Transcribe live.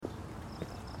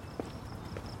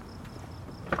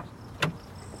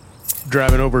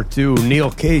driving over to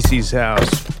Neil Casey's house.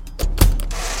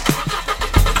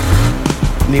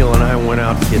 Neil and I went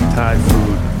out to get Thai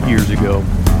food years ago.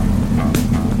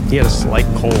 He had a slight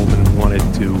cold and wanted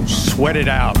to sweat it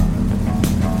out.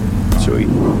 So he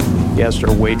asked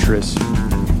our waitress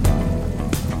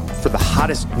for the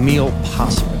hottest meal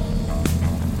possible.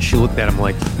 She looked at him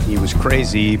like he was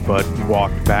crazy, but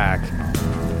walked back.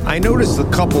 I noticed the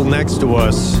couple next to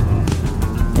us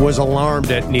was alarmed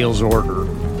at Neil's order.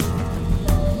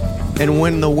 And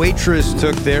when the waitress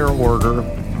took their order,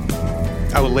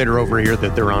 I would later overhear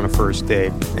that they're on a first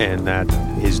date and that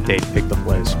his date picked the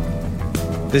place.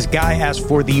 This guy asked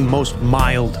for the most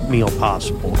mild meal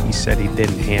possible. He said he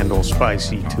didn't handle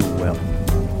spicy too well.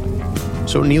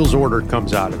 So Neil's order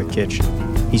comes out of the kitchen.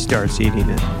 He starts eating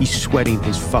it. He's sweating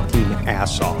his fucking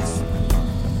ass off.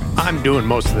 I'm doing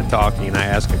most of the talking, and I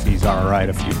ask if he's all right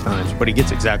a few times, but he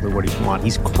gets exactly what he wants.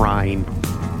 He's crying.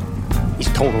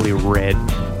 He's totally red.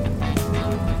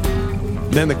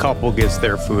 Then the couple gets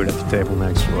their food at the table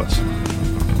next to us.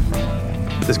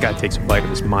 This guy takes a bite of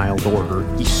his mild order.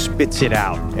 He spits it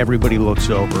out. Everybody looks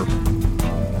over.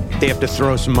 They have to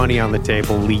throw some money on the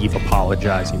table, leave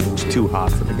apologizing. It was too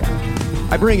hot for the guy.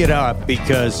 I bring it up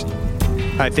because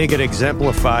I think it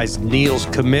exemplifies Neil's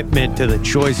commitment to the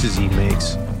choices he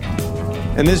makes.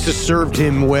 And this has served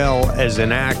him well as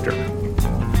an actor.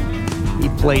 He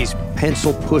plays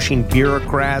pencil-pushing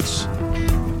bureaucrats,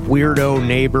 weirdo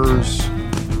neighbors,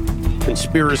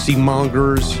 conspiracy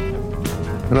mongers,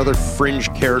 and other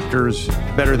fringe characters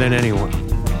better than anyone.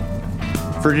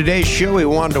 For today's show, we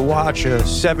wanted to watch a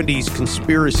 70s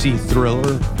conspiracy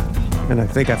thriller, and I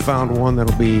think I found one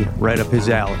that'll be right up his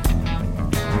alley.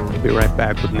 We'll be right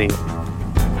back with Neil.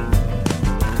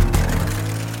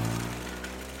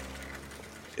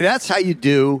 That's how you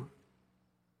do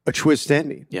a twist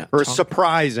ending. Yeah, or a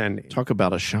surprise ending. Talk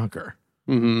about a shocker.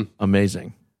 Mm-hmm.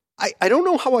 Amazing. I don't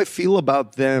know how I feel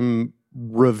about them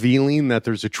revealing that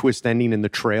there's a twist ending in the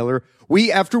trailer.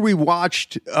 After we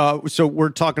watched, so we're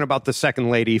talking about The Second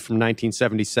Lady from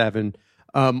 1977,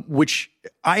 which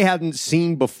I hadn't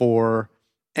seen before.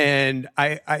 And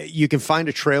you can find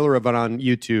a trailer of it on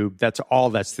YouTube. That's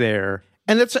all that's there.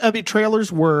 And trailers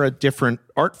were a different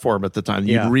art form at the time.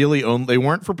 You really own. They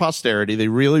weren't for posterity. They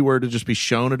really were to just be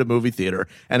shown at a movie theater.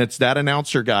 And it's that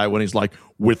announcer guy when he's like,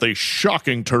 with a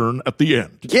shocking turn at the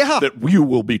end. Yeah. That you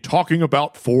will be talking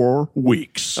about for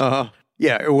weeks.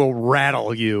 Yeah, it will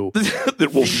rattle you.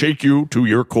 That will shake you to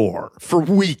your core. For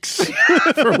weeks.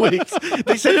 For weeks.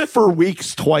 They said for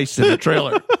weeks twice in the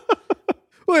trailer.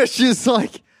 Which is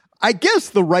like, I guess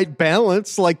the right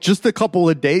balance, like just a couple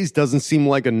of days doesn't seem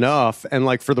like enough. And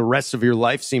like for the rest of your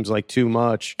life seems like too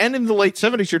much. And in the late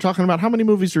 70s, you're talking about how many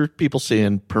movies are people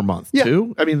seeing per month? Yeah.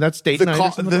 2? I mean, that's date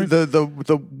night.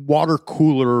 The water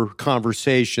cooler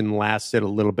conversation lasted a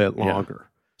little bit longer. Yeah.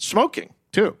 Smoking,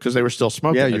 too, because they were still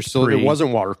smoking. Yeah, it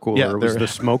wasn't water cooler. Yeah, it was the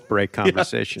smoke break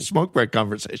conversation. Smoke break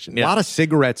conversation, A lot of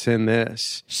cigarettes in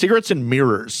this. Cigarettes and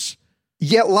mirrors.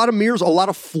 Yeah, a lot of mirrors, a lot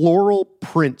of floral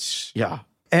prints. Yeah.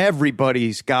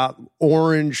 Everybody's got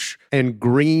orange and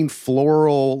green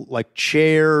floral like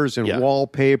chairs and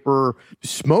wallpaper.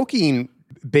 Smoking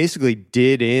basically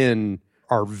did in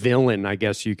our villain, I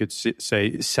guess you could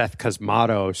say, Seth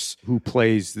Cosmatos, who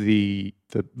plays the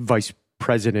vice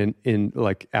president in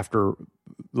after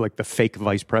the fake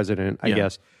vice president, I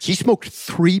guess. He smoked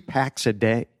 3 packs a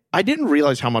day. I didn't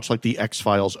realize how much the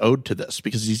X-Files owed to this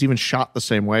because he's even shot the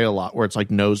same way a lot where it's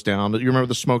nose down. You remember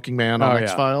the smoking man on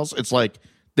X-Files? It's like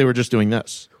they were just doing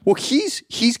this. Well,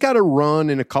 he's got a run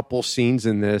in a couple scenes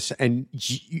in this, and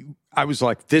I was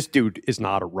like, this dude is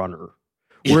not a runner.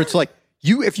 Where it's like,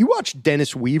 if you watch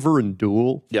Dennis Weaver in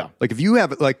Duel, if you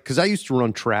have because I used to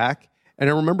run track, and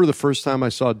I remember the first time I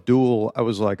saw Duel, I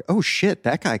was like, oh shit,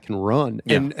 that guy can run.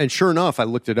 Yeah. And sure enough, I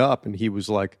looked it up, and he was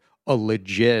like a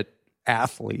legit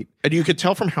athlete. And you could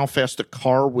tell from how fast the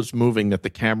car was moving that the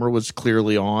camera was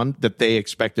clearly on that they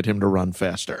expected him to run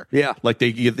faster. Yeah.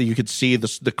 You could see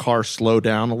the car slow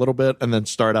down a little bit and then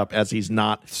start up as he's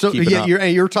not keeping up.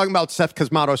 You're talking about Seth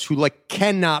Cosmatos who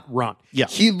cannot run. Yeah.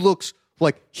 He looks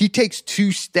like he takes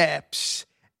 2 steps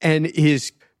and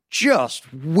is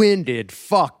just winded,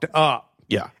 fucked up.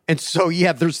 Yeah. And so,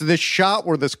 there's this shot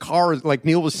where this car is, like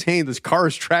Neil was saying, this car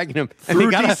is tracking him. And through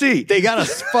DC. They got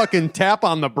to fucking tap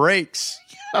on the brakes.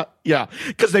 Yeah,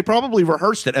 because they probably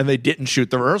rehearsed it and they didn't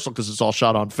shoot the rehearsal because it's all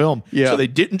shot on film. Yeah. So they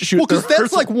didn't shoot the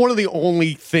rehearsal. That's one of the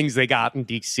only things they got in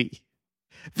DC.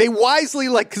 They wisely,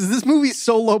 because this movie's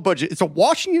so low budget, it's a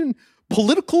Washington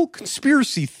political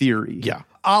conspiracy theory. Yeah.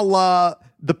 A la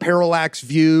The Parallax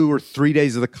View or 3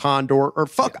 Days of the Condor, or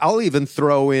I'll even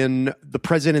throw in The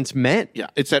President's Men. Yeah,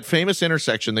 it's that famous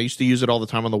intersection. They used to use it all the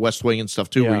time on the West Wing and stuff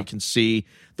too, where you can see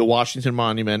the Washington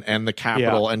Monument and the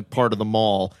Capitol and part of the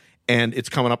mall. And it's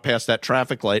coming up past that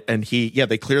traffic light, and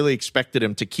they clearly expected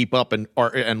him to keep up and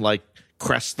like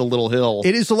crest the little hill.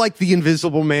 It is like the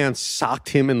Invisible Man socked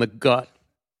him in the gut.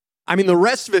 I mean, the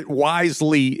rest of it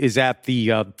wisely is at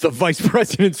the vice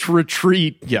president's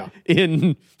retreat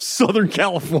in Southern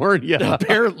California.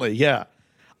 Apparently, yeah.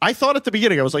 I thought at the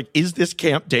beginning, I was like, is this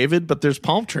Camp David? But there's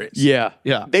palm trees. Yeah.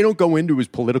 Yeah. They don't go into his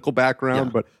political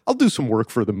background, but I'll do some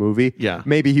work for the movie. Yeah.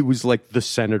 Maybe he was like the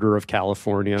senator of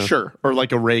California. Sure. Or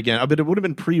like a Reagan. I mean, it would have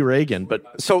been pre-Reagan.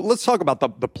 But so let's talk about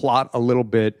the plot a little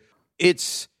bit.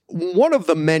 It's one of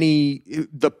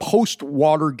the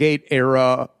post-Watergate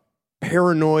era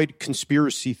paranoid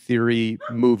conspiracy theory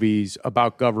movies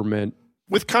about government.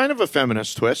 With kind of a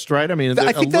feminist twist, right? I mean,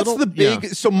 I think that's the big... Yeah.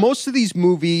 So most of these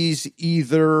movies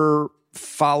either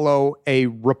follow a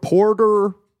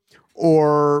reporter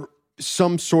or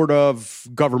some sort of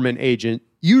government agent,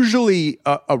 usually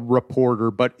a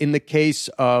reporter. But in the case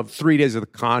of 3 Days of the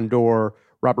Condor,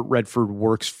 Robert Redford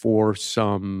works for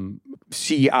some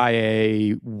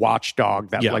CIA watchdog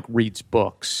that like reads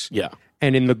books. Yeah.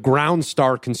 And in the Ground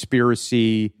Star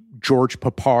Conspiracy, George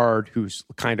Papard, who's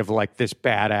kind of like this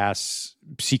badass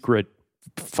secret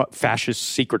fascist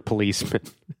secret policeman.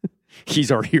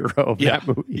 He's our hero of that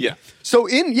movie. Yeah. So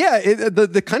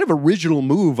the kind of original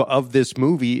move of this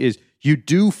movie is you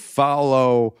do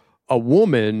follow a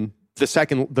woman,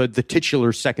 the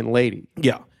titular second lady.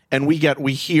 Yeah. And we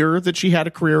hear that she had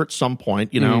a career at some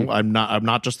point, you know. I'm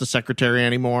not just the secretary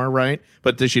anymore, right?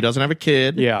 But she doesn't have a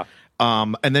kid. Yeah.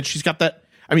 And then she's got that.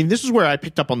 I mean, this is where I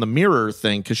picked up on the mirror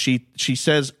thing, because she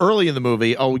says early in the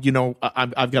movie, "Oh, you know,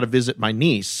 I've got to visit my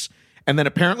niece," and then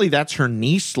apparently that's her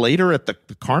niece later at the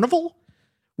carnival,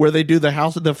 where they do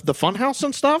the fun house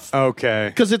and stuff. Okay,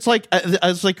 because it's like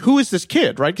who is this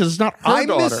kid, right? Because it's not her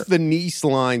daughter. I missed the niece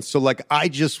line, so like I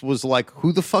just was like,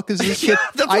 who the fuck is this kid?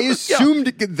 I assumed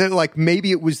that like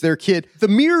maybe it was their kid. The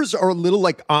mirrors are a little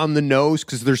like on the nose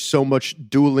because there's so much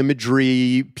dual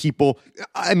imagery. People,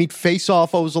 I mean, Face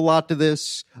Off owes a lot to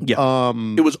this. Yeah,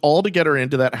 it was all to get her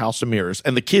into that house of mirrors,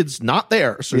 and the kid's not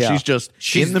there, so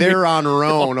she's there on her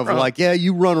own. Of like,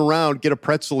 you run around, get a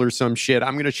pretzel or some shit.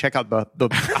 I'm gonna check out the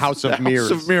House of Mirrors.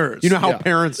 House of Mirrors. You know how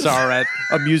parents are at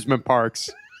amusement parks.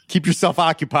 Keep yourself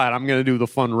occupied. I'm going to do the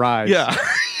fun ride. Yeah.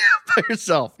 By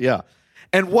yourself. Yeah.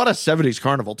 And what a 70s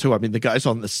carnival, too. I mean, the guys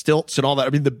on the stilts and all that.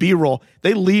 I mean, the B-roll,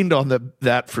 they leaned on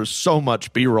that for so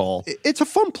much B-roll. It's a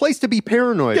fun place to be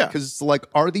paranoid because, like,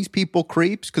 are these people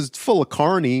creeps? Because it's full of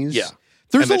carnies. Yeah.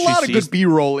 There's a lot of good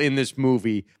B-roll in this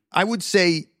movie. I would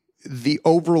say the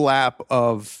overlap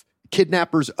of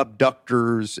kidnappers,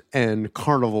 abductors, and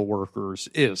carnival workers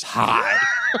is high.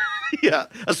 Yeah,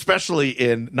 especially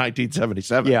in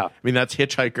 1977. Yeah. I mean, that's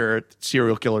Hitchhiker,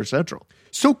 Serial Killer Central.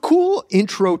 So cool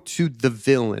intro to the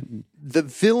villain. The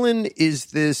villain is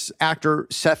this actor,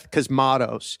 Seth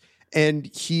Cosmatos. And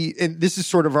this is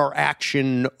sort of our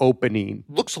action opening.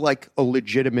 Looks like a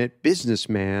legitimate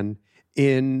businessman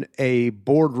in a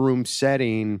boardroom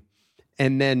setting.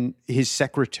 And then his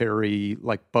secretary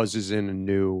like buzzes in a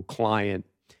new client,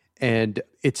 and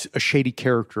it's a shady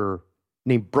character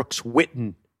named Brooks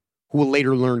Witten, who we'll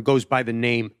later learn goes by the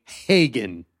name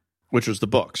Hagen. Which was the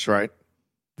books, right?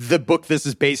 The book this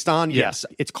is based on? Yes.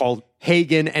 It's called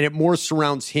Hagen, and it more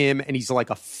surrounds him, and he's like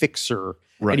a fixer.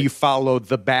 Right. And you follow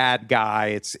the bad guy.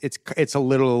 It's a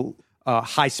little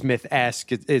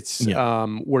Highsmith-esque. It's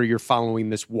where you're following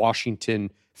this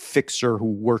Washington fixer who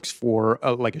works for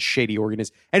like a shady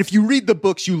organization. And if you read the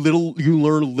books, you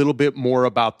learn a little bit more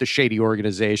about the shady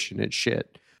organization and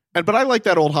shit. But I like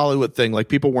that old Hollywood thing. Like,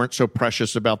 people weren't so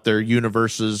precious about their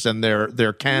universes and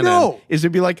their canon. No. Is to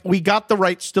be like, we got the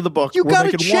rights to the book. You got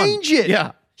to change it.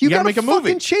 Yeah. You got to make a movie.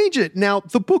 Fucking change it. Now,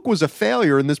 the book was a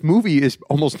failure, and this movie is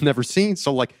almost never seen.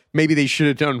 So, like, maybe they should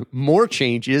have done more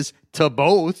changes to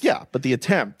both. Yeah, but the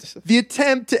attempt,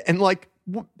 and like,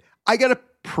 I got to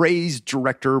praise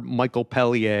director Michael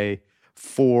Pellier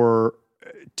for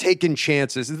taking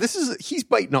chances. He's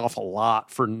biting off a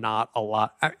lot for not a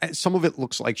lot. Some of it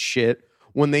looks like shit.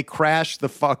 When they crash the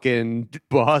fucking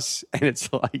bus and it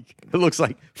looks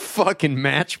like fucking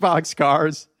Matchbox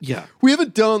cars. Yeah. We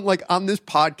haven't done, like, on this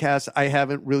podcast, I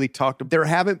haven't really talked. There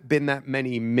haven't been that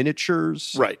many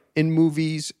miniatures in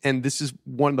movies. And this is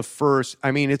one of the first.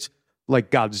 I mean, it's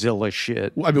like Godzilla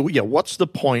shit. I mean, yeah, what's the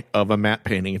point of a matte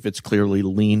painting if it's clearly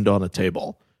leaned on a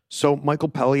table? So Michael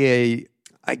Pellier,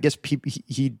 I guess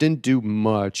he didn't do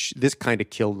much. This kind of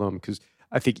killed him because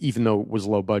I think even though it was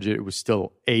low budget, it was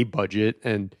still a budget,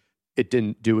 and it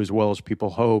didn't do as well as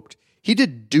people hoped. He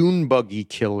did Dune Buggy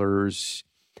Killers,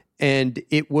 and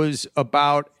it was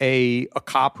about a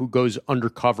cop who goes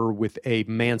undercover with a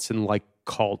Manson-like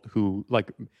cult who,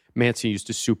 like, Manson used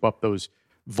to soup up those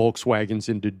Volkswagens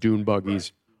into dune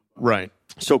buggies. Right.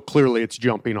 So clearly it's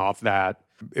jumping off that.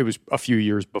 It was a few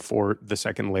years before The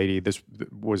Second Lady. This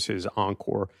was his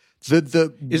encore. Is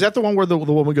that the one where the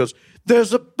woman goes,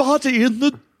 "There's a body in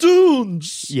the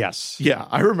dunes"? Yes. Yeah,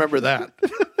 I remember that.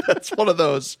 That's one of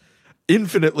those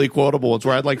infinitely quotable ones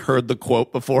where I'd like heard the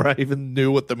quote before I even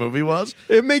knew what the movie was.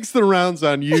 It makes the rounds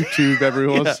on YouTube every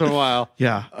once in a while.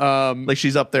 Yeah. Like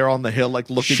she's up there on the hill,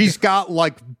 like looking. She's got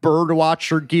like bird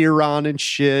watcher gear on and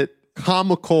shit.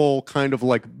 Comical kind of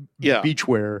like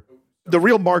beachwear. The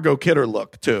real Margot Kidder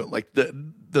look too, like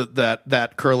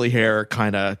that curly hair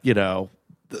kind of, you know,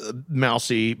 the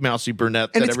mousy brunette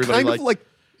and that it's everybody kind of like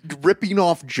ripping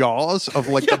off Jaws of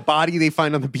like the body they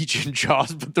find on the beach in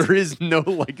Jaws, but there is no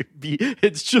like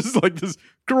it's just like this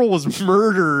girl was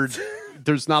murdered.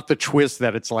 There's not the twist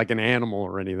that it's like an animal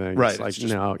or anything. Right. It's like,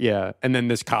 no, yeah. And then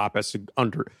this cop has to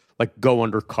go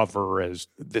undercover as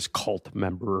this cult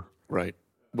member. right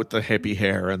with the hippie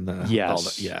hair and the all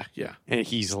the, yeah. And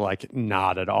he's like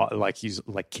not at all like he's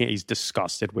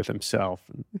disgusted with himself.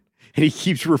 And he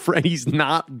keeps referring. He's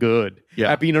not good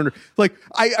at being under. Like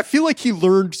I feel like he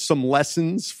learned some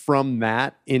lessons from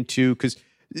that into because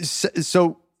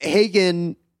so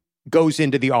Hagen goes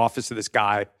into the office of this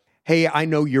guy. Hey, I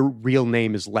know your real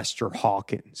name is Lester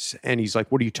Hawkins, and he's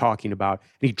like, "What are you talking about?"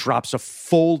 And he drops a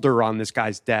folder on this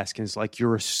guy's desk, and it's like,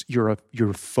 "You're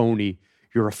a phony.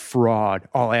 You're a fraud.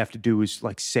 All I have to do is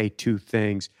like say two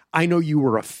things. I know you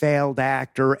were a failed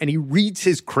actor," and he reads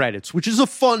his credits, which is a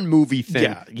fun movie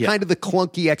thing. Yeah. Kind of the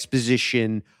clunky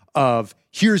exposition of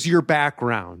here's your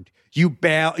background. You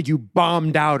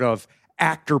bombed out of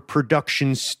Actor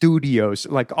Production Studios,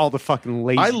 like all the fucking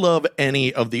lazy. I love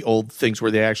any of the old things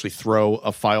where they actually throw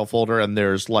a file folder and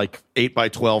there's like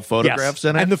 8x12 photographs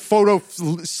in it. And the photo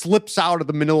slips out of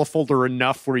the manila folder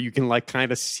enough where you can like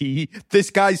kind of see this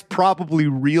guy's probably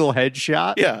real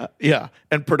headshot. Yeah.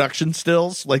 And production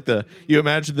stills, like you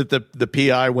imagine that the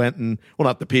PI went and, well,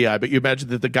 not the PI, but you imagine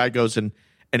that the guy goes and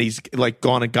he's like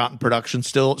gone and gotten production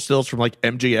stills from like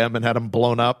MGM and had them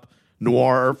blown up.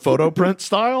 Noir photo print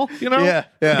style, you know?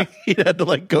 Yeah. He had to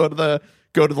like go to the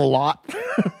lot.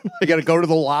 You got to go to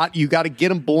the lot. You got to get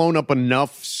them blown up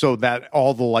enough so that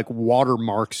all the like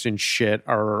watermarks and shit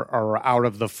are out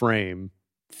of the frame.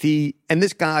 And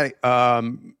this guy,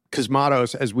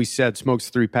 Cosmatos, as we said, smokes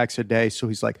 3 packs a day. So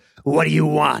he's like, "What do you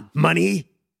want?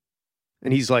 Money?"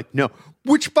 And he's like, "No."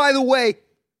 Which, by the way,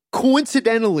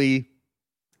 coincidentally,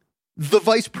 the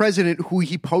vice president who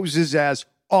he poses as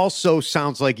also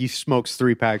sounds like he smokes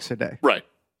 3 packs a day. Right.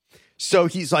 So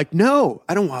he's like, "No,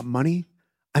 I don't want money.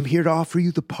 I'm here to offer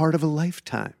you the part of a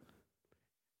lifetime."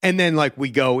 And then like we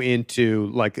go into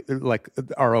like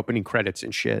our opening credits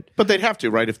and shit. But they'd have to,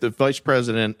 right? If the vice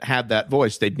president had that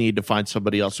voice, they'd need to find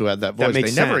somebody else who had that voice. That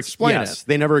makes never sense. explain Yes, it.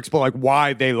 they never explain like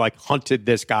why they like hunted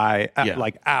this guy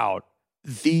out.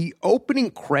 The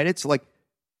opening credits, like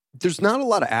there's not a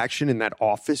lot of action in that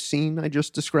office scene I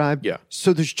just described. Yeah.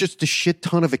 So there's just a shit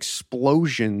ton of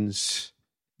explosions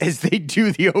as they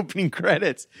do the opening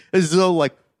credits, as though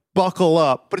like buckle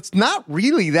up. But it's not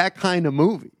really that kind of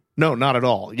movie. No, not at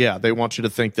all. Yeah, they want you to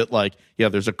think that like,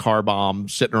 there's a car bomb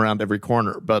sitting around every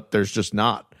corner, but there's just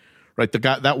not. Right?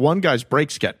 That one guy's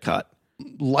brakes get cut.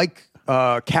 Like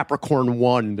Capricorn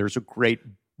 1, there's a great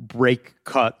break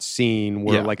cut scene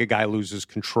where like a guy loses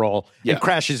control and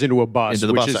crashes into a bus,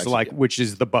 which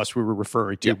is the bus we were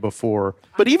referring to before.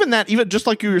 But even just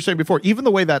like you were saying before, even the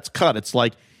way that's cut, it's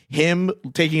like him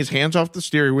taking his hands off the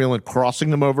steering wheel and crossing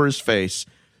them over his face.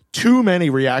 Too many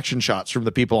reaction shots from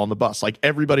the people on the bus, like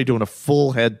everybody doing a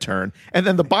full head turn. And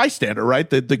then the bystander, right?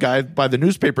 The guy by the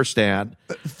newspaper stand.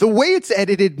 The way it's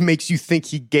edited makes you think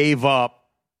he gave up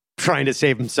trying to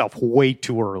save himself way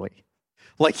too early.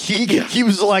 Like he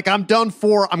was like, "I'm done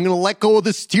for. I'm going to let go of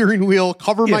the steering wheel,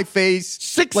 cover my face."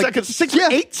 8 seconds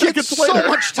later. So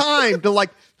much time to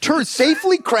like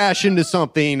safely crash into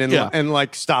something and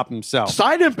like stop himself.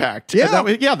 Side impact. Yeah.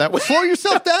 That was slow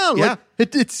yourself down. Yeah.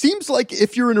 Like, it seems like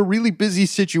if you're in a really busy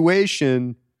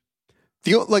situation,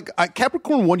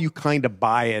 Capricorn 1, you kind of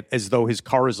buy it as though his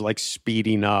car is like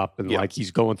speeding up and like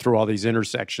he's going through all these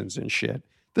intersections and shit.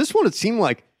 This one, it seemed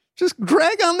like just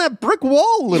drag on that brick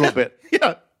wall a little bit.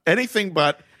 Yeah. Anything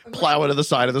but plow into the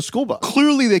side of the school bus.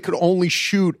 Clearly, they could only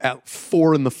shoot at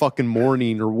 4 in the fucking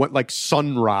morning or what, like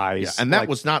sunrise. Yeah, and that like,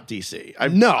 was not DC.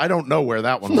 No. I don't know where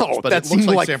that one No, was, but that it looks seemed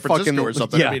like like San Francisco fucking- or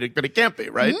something. yeah. I mean, but it can't be,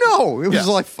 right? No, it was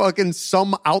Yeah. like fucking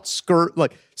some outskirt,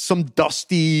 like some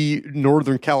dusty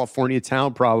Northern California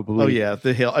town, probably. Oh, yeah,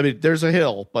 the hill. I mean, there's a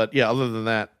hill, but yeah, other than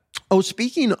that. Oh,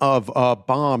 speaking of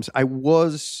bombs, I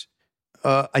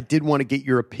did want to get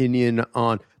your opinion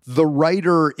on the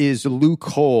writer is Luke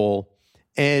Cole,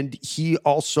 and he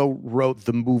also wrote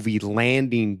the movie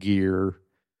Landing Gear,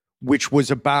 which was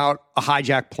about a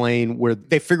hijacked plane where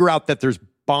they figure out that there's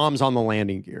bombs on the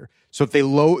landing gear. So if they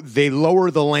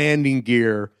lower the landing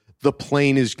gear, the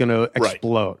plane is going to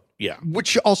explode. Yeah.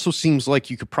 Which also seems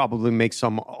like you could probably make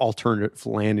some alternative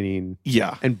landing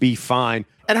Yeah. and be fine.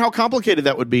 And how complicated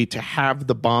that would be to have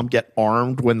the bomb get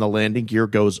armed when the landing gear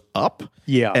goes up.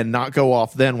 Yeah. And not go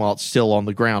off then while it's still on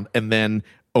the ground. And then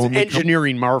only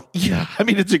Engineering marvel. yeah. I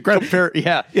mean, it's incredible.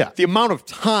 Yeah. Yeah. The amount of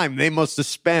time they must have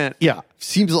spent. Yeah.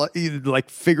 Seems like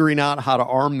figuring out how to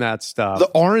arm that stuff.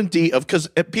 The R&D of, because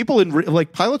people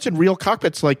like pilots in real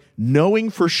cockpits, like knowing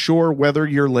for sure whether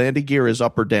your landing gear is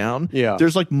up or down. Yeah.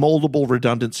 There's like multiple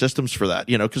redundant systems for that,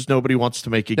 because nobody wants to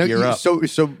make a Now, gear up. So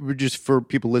just for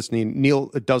people listening, Neil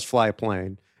does fly a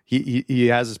plane. He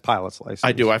has his pilot's license.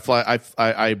 I do. I fly.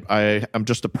 I'm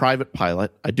just a private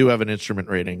pilot. I do have an instrument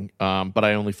rating, but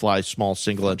I only fly small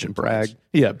single engine Brag. planes.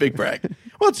 Yeah, big brag.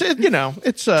 Well, it's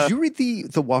it's. Did you read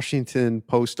the Washington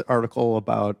Post article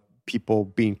about people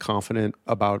being confident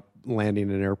about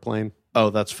landing an airplane? Oh,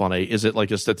 that's funny. Is it like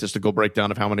a statistical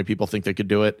breakdown of how many people think they could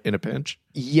do it in a pinch?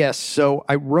 Yes. So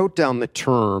I wrote down the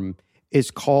term.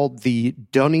 It's called the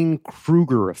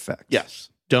Dunning-Kruger effect. Yes.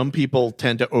 Dumb people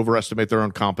tend to overestimate their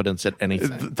own competence at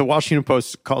anything. The Washington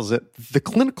Post calls it the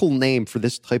clinical name for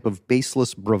this type of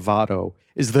baseless bravado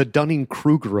is the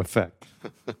Dunning-Kruger effect.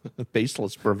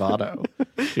 Baseless bravado.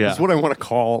 Yeah. That's what I want to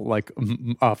call like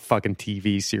a fucking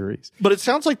TV series. But it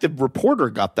sounds like the reporter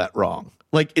got that wrong.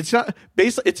 Like it's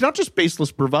not just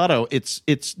baseless bravado. It's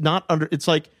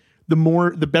like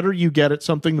the better you get at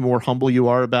something, the more humble you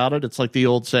are about it. It's like the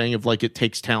old saying of like it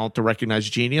takes talent to recognize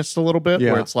genius a little bit,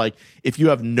 Yeah. where it's like if you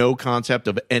have no concept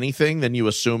of anything, then you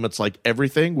assume it's like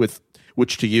everything,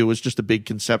 which to you is just a big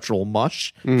conceptual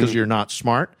mush because you're not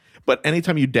smart. But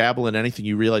anytime you dabble in anything,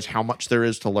 you realize how much there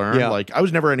is to learn. Yeah. Like I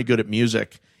was never any good at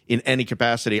music in any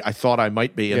capacity. I thought I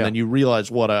might be, and Yeah. then you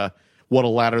realize what a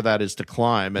ladder that is to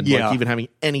climb, and Yeah. like even having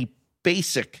any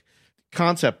basic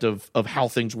concept of how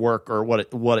things work or what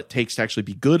it takes to actually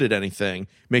be good at anything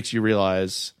makes you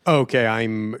realize Okay,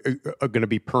 I'm going to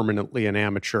be permanently an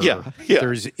amateur. Yeah, yeah.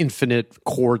 There's infinite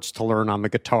chords to learn on the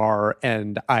guitar,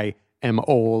 and I am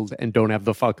old and don't have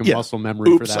the fucking muscle memory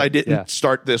for oops, that. I didn't Yeah.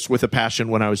 start this with a passion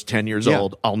when I was 10 years Yeah.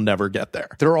 old. I'll never get there.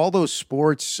 There are all those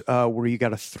sports where you got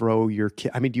to throw your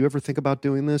kid. I mean, do you ever think about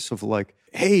doing this? Of like,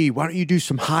 hey, why don't you do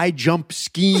some high jump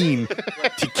skiing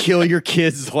to kill your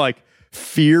kids? Like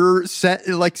fear set,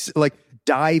 like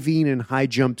diving and high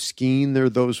jump skiing. They're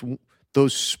those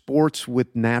sports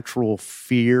with natural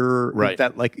fear, Right.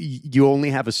 That like you only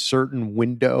have a certain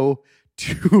window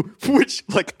to which,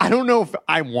 like, I don't know if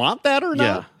I want that or not.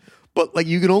 Yeah. But like,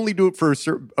 you can only do it for a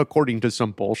certain, according to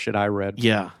some bullshit I read.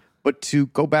 Yeah. But to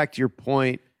go back to your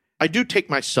point, I do take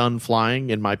my son flying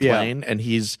in my plane, and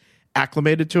he's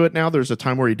acclimated to it now. There's a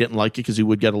time where he didn't like it because he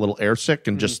would get a little airsick,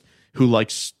 and just who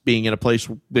likes being in a place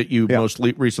that you most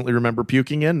recently remember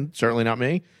puking in? Certainly not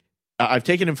me. I've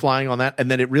taken him flying on that,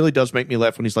 and then it really does make me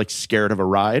laugh when he's like scared of a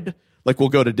ride. Like we'll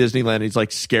go to Disneyland, and he's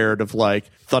like scared of like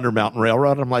Thunder Mountain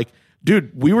Railroad. I'm like,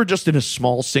 dude, we were just in a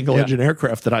small single engine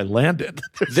aircraft that I landed.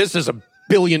 this is a $1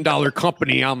 billion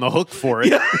company on the hook for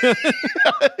it.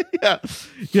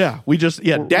 Yeah, we just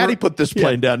Daddy put this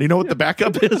plane down. You know what the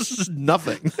backup is?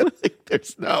 Nothing.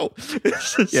 There's no.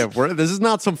 It's just- This is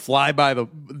not some fly by the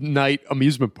night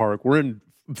amusement park. We're in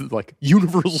like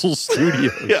Universal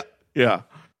Studios. yeah.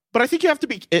 But I think you have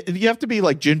to be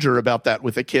like ginger about that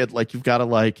with a kid. Like you've got to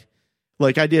like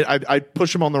I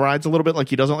push him on the rides a little bit. Like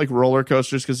he doesn't like roller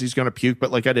coasters because he's going to puke.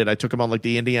 But like I took him on like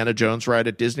the Indiana Jones ride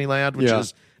at Disneyland, which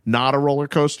is not a roller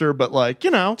coaster, but like,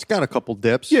 It's got a couple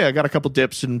dips. yeah, got a couple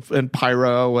dips and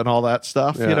pyro and all that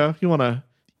stuff. Yeah. You want to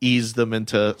ease them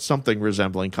into something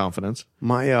resembling confidence.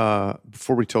 My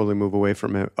before we totally move away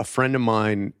from it, a friend of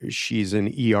mine, she's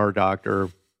an ER doctor,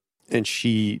 and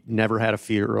she never had a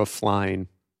fear of flying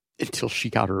until she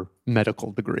got her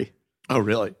medical degree. Oh,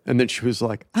 really? And then she was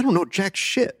like, I don't know jack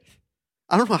shit.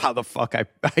 I don't know how the fuck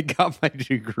I got my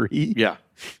degree. Yeah.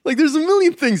 Like there's a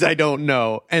million things I don't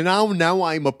know. And now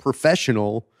I'm a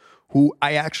professional who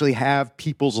I actually have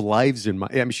people's lives in my,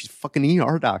 I mean, she's a fucking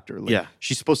ER doctor. Like, Yeah.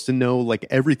 She's supposed to know like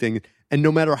everything. And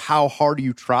no matter how hard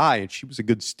you try, and she was a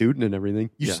good student and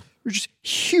everything, there's just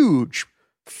huge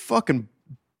fucking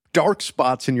dark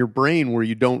spots in your brain where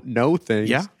you don't know things.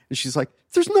 Yeah. And she's like,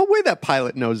 there's no way that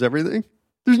pilot knows everything.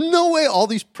 There's no way all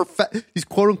these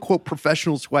quote unquote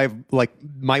professionals who have like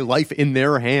my life in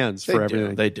their hands for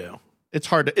everything. They do. It's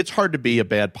hard to be a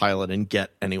bad pilot and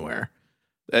get anywhere.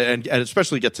 And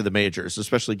especially get to the majors,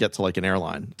 especially get to like an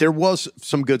airline. There was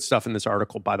some good stuff in this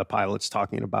article by the pilots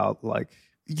talking about like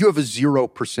you have a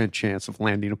 0% chance of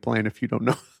landing a plane if you don't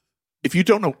know. If you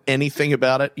don't know anything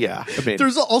about it, yeah. I mean,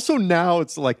 there's also now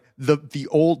it's like the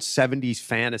old 70s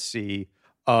fantasy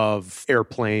of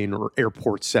airplane or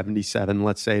Airport 77,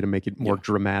 let's say, to make it more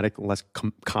dramatic and less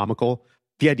comical.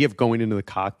 The idea of going into the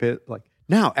cockpit, like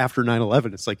now after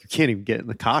 9/11, it's like you can't even get in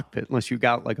the cockpit unless you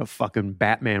got like a fucking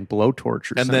Batman blowtorch or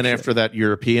something. And then after that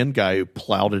European guy who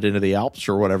plowed it into the Alps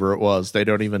or whatever it was, they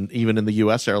don't even in the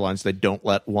U.S. airlines, they don't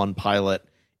let one pilot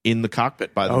in the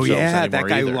cockpit by themselves anymore. That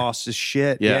guy either. lost his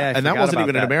shit. Yeah, and that wasn't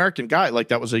even an American guy. Like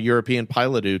that was a European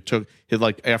pilot who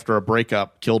like after a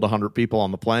breakup killed 100 people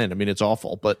on the plane. I mean, it's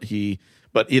awful. But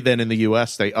then in the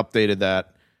U.S. they updated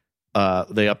that.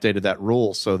 They updated that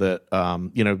rule so that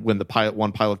when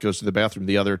one pilot goes to the bathroom,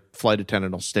 the other flight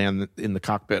attendant will stand in the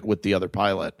cockpit with the other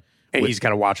pilot, and he's got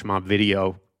to watch him on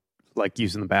video, like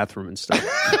using the bathroom and stuff.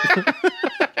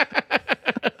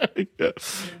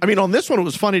 I mean, on this one, it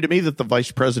was funny to me that the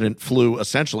vice president flew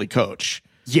essentially coach.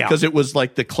 Yeah. Because it was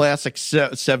like the classic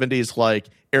 70s, like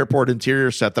airport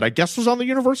interior set that I guess was on the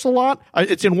Universal lot.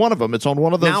 It's in one of them. It's on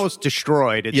one of those. Now it's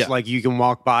destroyed. It's like you can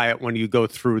walk by it when you go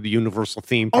through the Universal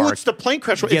theme park. Oh, it's the plane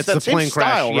crash. It's that the same plane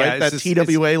style, crash. right? That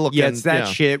TWA looking. Yeah, it's that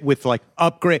shit with like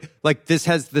upgrade. Like this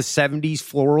has the 70s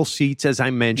floral seats, as I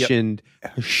mentioned.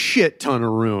 Yep. A shit ton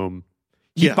of room.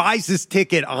 He buys his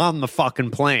ticket on the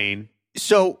fucking plane.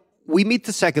 So we meet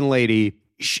the second lady.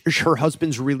 Her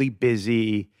husband's really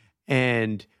busy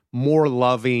and more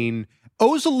loving.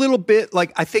 Owes a little bit,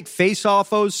 like I think Face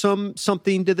Off owes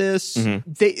something to this.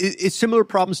 Mm-hmm. It's similar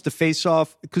problems to Face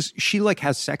Off because she like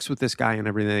has sex with this guy and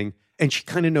everything, and she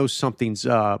kind of knows something's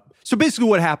up. So basically,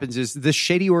 what happens is this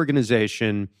shady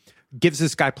organization gives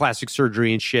this guy plastic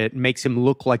surgery and shit, makes him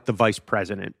look like the vice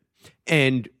president,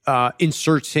 and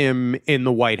inserts him in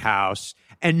the White House.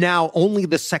 And now only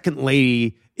the second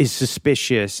lady is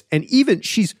suspicious, and even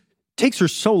takes her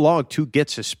so long to get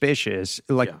suspicious.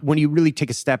 Like when you really take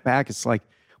a step back, it's like,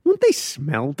 wouldn't they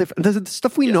smell different? The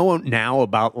stuff we know now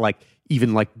about like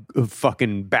even like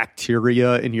fucking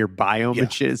bacteria in your biome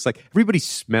and shit. It's like everybody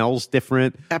smells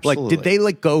different. Absolutely. Like, did they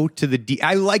like go to the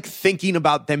I like thinking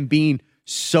about them being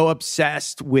so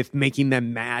obsessed with making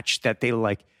them match that they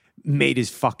like made his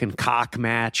fucking cock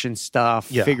match and stuff,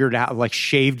 figured out, like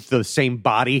shaved the same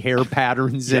body hair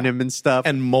patterns in him and stuff.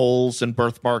 And moles and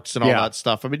birthmarks and all that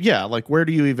stuff. I mean, like where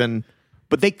do you even...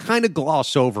 But they kind of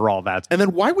gloss over all that. And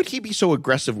then why would he be so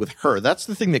aggressive with her? That's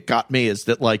the thing that got me is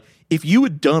that like, if you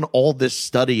had done all this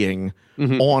studying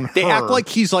on her... They act like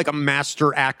he's like a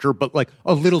master actor, but like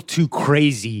a little too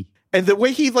crazy. And the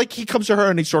way he comes to her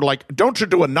and he's sort of like, don't you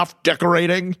do enough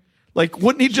decorating? Like,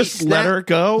 wouldn't he just let her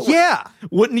go? Yeah.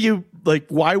 Wouldn't you, like,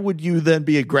 why would you then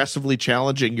be aggressively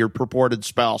challenging your purported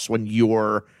spouse when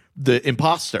you're the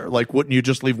imposter? Like, wouldn't you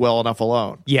just leave well enough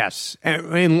alone? Yes.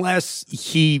 Unless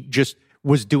he just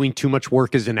was doing too much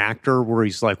work as an actor where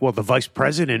he's like, well, the vice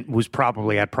president was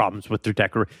probably had problems with their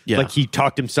decoration. Yeah. Like, he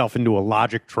talked himself into a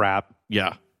logic trap.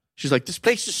 Yeah. She's like, this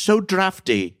place is so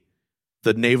drafty.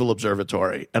 The Naval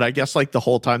Observatory. And I guess, like, the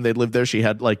whole time they lived there, she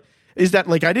had, like, is that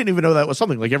like I didn't even know that was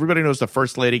something. Like everybody knows the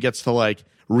first lady gets to like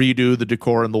redo the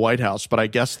decor in the White House, but I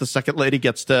guess the second lady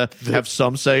gets to have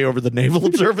some say over the Naval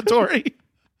Observatory.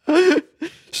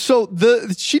 So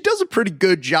she does a pretty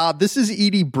good job. This is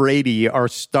Edie Brady, our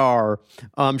star.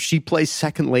 She plays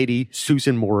second lady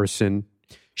Susan Morrison.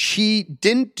 She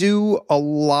didn't do a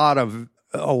lot of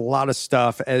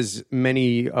stuff as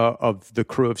many of the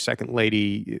crew of second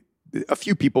lady. A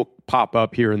few people pop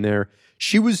up here and there.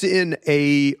 She was in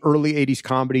a early 80s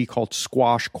comedy called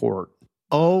Squash Court.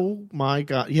 Oh my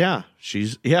God. Yeah.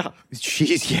 She's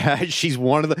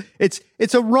one of the, it's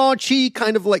a raunchy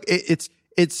kind of like, it's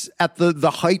at the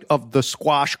height of the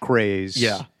squash craze.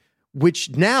 Yeah.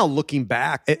 Which now looking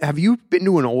back, have you been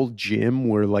to an old gym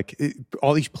where like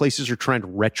all these places are trying to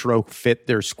retrofit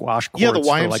their squash courts? Yeah. The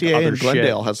YMCA like in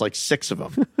Glendale has like 6 of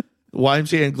them. The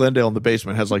YMCA in Glendale in the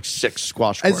basement has like 6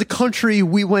 squash courts. As a country,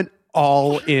 we went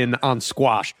all in on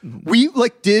squash. We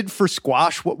like did for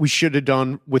squash what we should have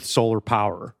done with solar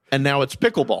power. And now it's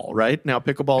pickleball, right? Now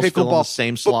pickleball's still in the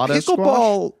same slot as squash.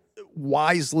 Pickleball,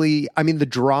 wisely, I mean, the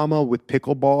drama with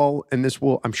pickleball, and this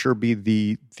will, I'm sure, be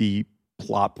the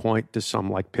plot point to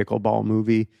some like pickleball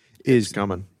movie, is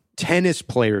coming. Tennis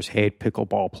players hate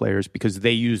pickleball players because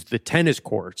they use the tennis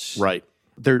courts. Right.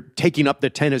 They're taking up the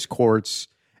tennis courts,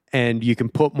 and you can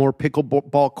put more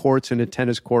pickleball courts in a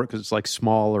tennis court because it's like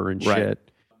smaller and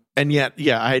shit. And yet,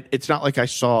 it's not like I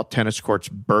saw tennis courts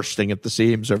bursting at the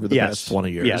seams over the past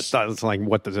 20 years. Yes, it's like,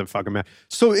 what does it fucking matter?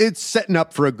 So it's setting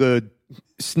up for a good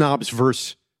snobs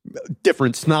versus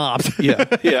different snobs.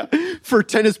 Yeah. For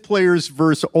tennis players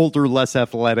versus older, less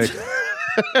athletic.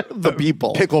 The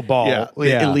people. Pickleball.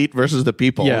 The elite versus the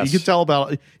people. Yes. You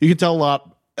can tell a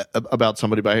lot about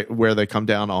somebody by where they come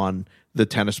down on the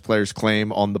tennis players'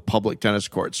 claim on the public tennis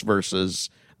courts versus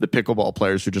the pickleball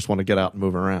players who just want to get out and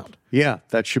move around. Yeah,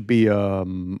 that should be a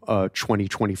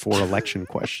 2024 election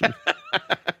question.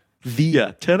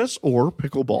 Tennis or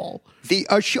pickleball.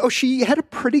 She had a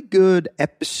pretty good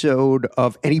episode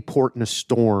of Any Port in a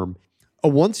Storm, a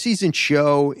one-season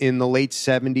show in the late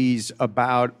 70s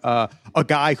about a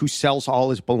guy who sells all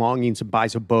his belongings and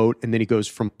buys a boat, and then he goes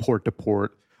from port to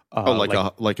port.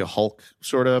 Like a Hulk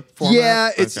sort of format?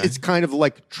 Yeah, it's kind of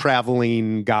like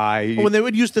traveling guy. When they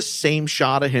would use the same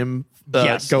shot of him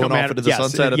going off into the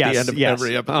sunset at the end of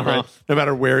every episode, right? No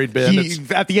matter where he'd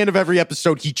been. At the end of every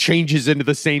episode, he changes into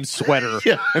the same sweater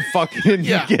and fucking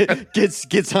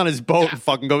gets on his boat and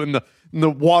fucking go in the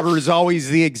water is always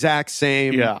the exact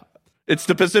same. Yeah. It's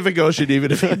the Pacific Ocean, even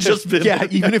if he'd just been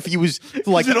even if he was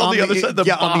like on the other side of the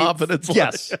bob, and it's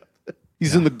yes.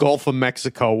 He's in the Gulf of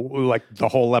Mexico, like the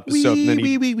whole episode. They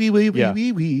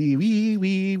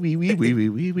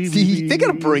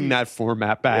gotta bring that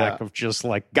format back of just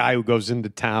like guy who goes into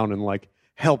town and like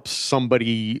helps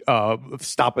somebody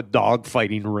stop a dog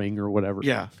fighting ring or whatever.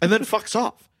 Yeah, and then fucks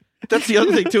off. That's the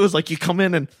other thing too. Is like you come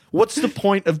in and what's the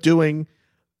point of doing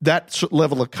that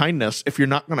level of kindness if you're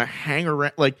not going to hang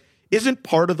around? Like, isn't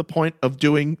part of the point of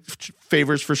doing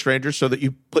favors for strangers so that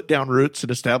you put down roots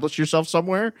and establish yourself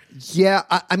somewhere? Yeah,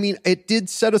 I mean, it did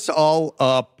set us all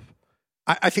up.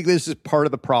 I think this is part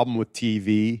of the problem with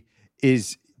TV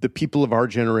is the people of our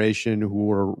generation who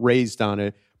were raised on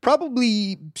it,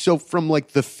 probably so from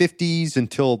like the 50s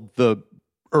until the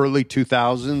early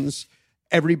 2000s,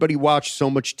 everybody watched so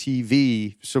much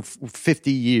TV. So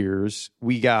 50 years,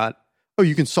 we got,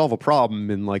 you can solve a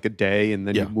problem in like a day and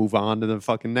then you move on to the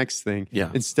fucking next thing. Yeah.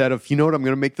 Instead of, you know what, I'm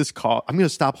going to make this call. I'm going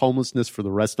to stop homelessness for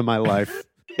the rest of my life.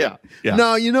 Yeah.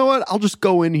 No, you know what? I'll just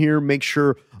go in here, make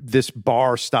sure this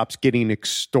bar stops getting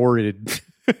extorted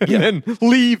and then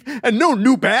leave. And no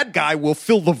new bad guy will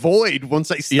fill the void once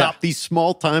I stop these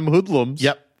small time hoodlums.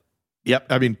 Yep.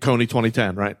 I mean, Coney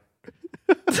 2010, right?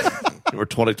 Or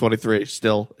 2023. It's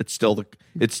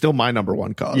still my number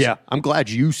one cause. Yeah. I'm glad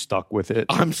you stuck with it.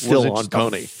 I'm still on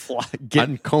Coney.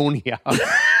 Getting Coney out.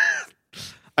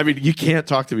 I mean, you can't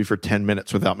talk to me for 10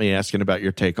 minutes without me asking about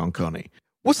your take on Coney.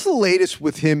 What's the latest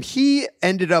with him? He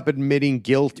ended up admitting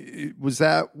guilt. Was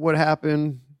that what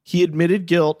happened? He admitted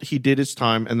guilt. He did his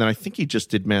time. And then I think he just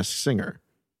did Masked Singer.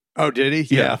 Oh, did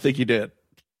he? Yeah, I think he did.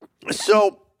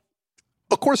 So,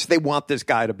 of course, they want this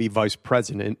guy to be vice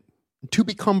president to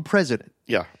become president.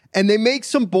 Yeah. And they make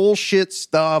some bullshit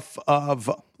stuff of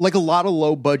like a lot of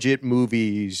low budget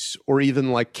movies or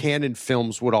even like Canon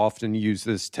films would often use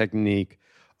this technique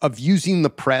of using the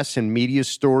press and media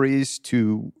stories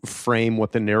to frame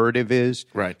what the narrative is.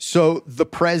 Right. So the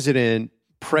President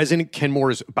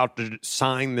Kenmore is about to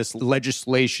sign this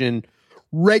legislation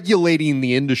regulating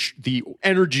the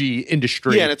energy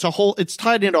industry. Yeah, and it's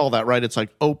tied into all that, right? It's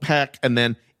like OPEC, and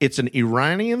then it's an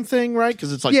Iranian thing, right?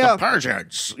 Because it's like the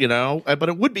Persians, you know? But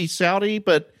it would be Saudi,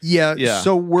 but... Yeah.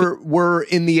 So we're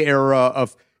in the era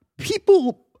of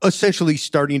people essentially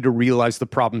starting to realize the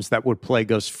problems that would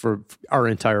plague us for our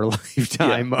entire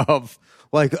lifetime of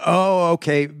like, oh,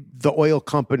 okay, the oil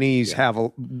companies have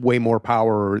way more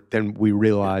power than we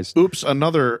realized. Oops,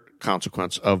 another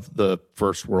consequence of the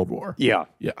First World War. Yeah.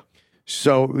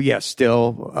 So,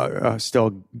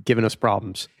 still giving us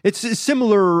problems. It's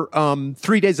similar.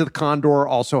 3 Days of the Condor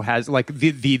also has like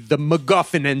the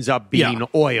MacGuffin ends up being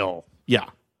oil. Yeah.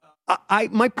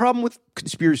 My problem with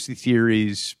conspiracy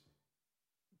theories,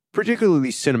 particularly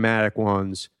cinematic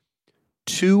ones,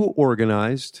 too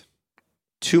organized,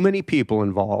 too many people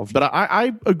involved. But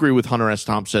I agree with Hunter S.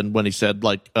 Thompson when he said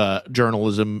like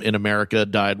journalism in America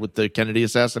died with the Kennedy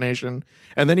assassination.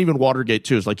 And then even Watergate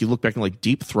too is like you look back and like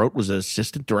Deep Throat was an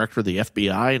assistant director of the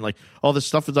FBI and like all this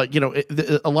stuff is like, you know,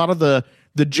 a lot of the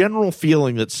general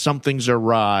feeling that something's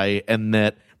awry and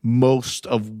that most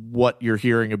of what you're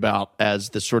hearing about as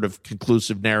the sort of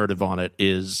conclusive narrative on it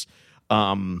is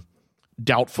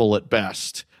doubtful at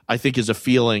best, I think is a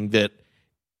feeling that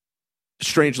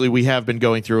strangely, we have been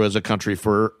going through as a country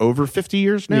for over 50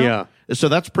 years now. Yeah. So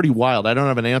that's pretty wild. I don't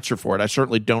have an answer for it. I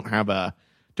certainly don't have a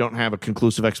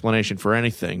conclusive explanation for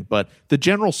anything. But the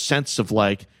general sense of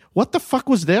like, what the fuck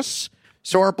was this?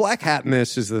 So our black hat in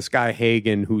this is this guy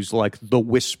Hagen, who's like the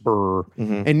whisperer,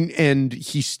 and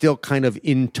he's still kind of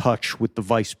in touch with the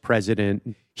vice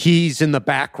president. He's in the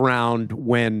background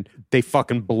when they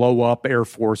fucking blow up Air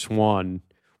Force One,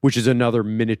 which is another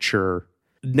miniature.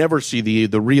 Never see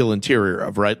the real interior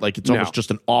of, right? Like it's almost just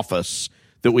an office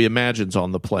that we imagine's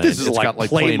on the plane. This is it's like got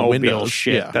like plain Playmobil windows.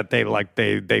 shit that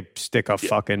they stick a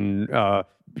fucking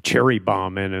cherry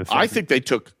bomb in. And I think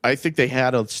they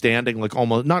had a standing, like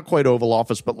almost not quite Oval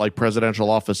Office, but like presidential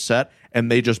office set,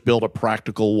 and they just built a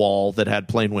practical wall that had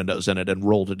plain windows in it and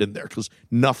rolled it in there, because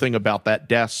nothing about that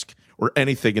desk or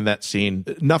anything in that scene,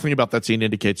 nothing about that scene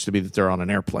indicates to me that they're on an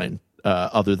airplane,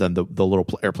 other than the little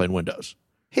airplane windows.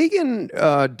 Hagen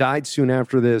died soon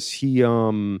after this. He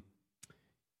was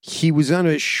on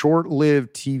a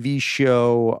short-lived TV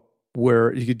show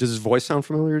where does his voice sound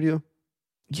familiar to you?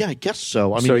 Yeah, I guess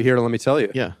so. So here, let me tell you.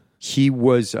 Yeah. He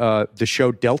was the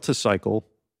show Delta Cycle.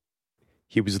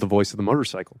 He was the voice of the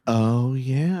motorcycle. Oh,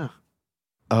 yeah.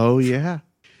 Oh, yeah.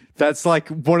 That's like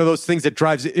one of those things that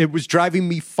it was driving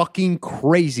me fucking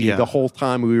crazy the whole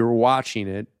time we were watching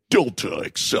it. Delta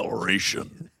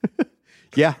acceleration.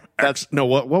 Yeah.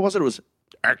 What was it? It was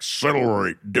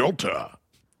accelerate Delta.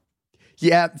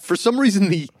 Yeah, for some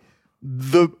reason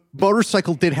the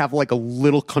motorcycle did have like a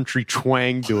little country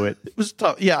twang to it. It was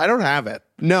tough. Yeah, I don't have it.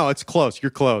 No, it's close.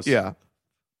 You're close. Yeah.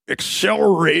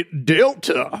 Accelerate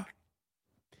Delta.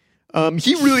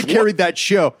 He really carried that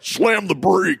show. Slam the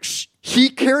brakes. He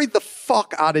carried the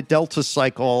fuck out of Delta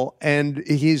Cycle, and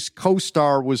his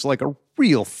co-star was like a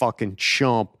real fucking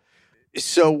chump.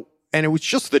 So, and it was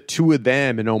just the two of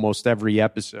them in almost every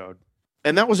episode.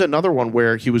 And that was another one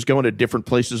where he was going to different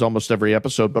places almost every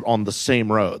episode, but on the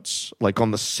same roads, like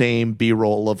on the same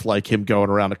B-roll of like him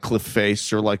going around a cliff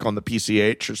face or like on the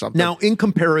PCH or something. Now, in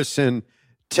comparison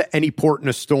to Any Port in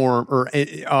a Storm or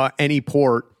Any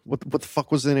Port, what the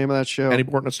fuck was the name of that show? Any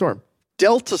Port in a Storm.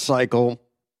 Delta Cycle,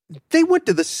 they went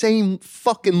to the same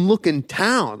fucking looking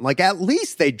town. Like at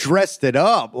least they dressed it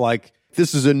up like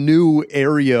this is a new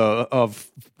area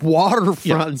of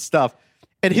waterfront stuff.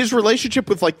 And his relationship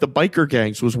with like the biker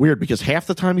gangs was weird because half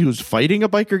the time he was fighting a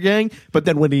biker gang, but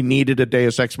then when he needed a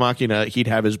Deus Ex Machina, he'd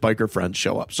have his biker friends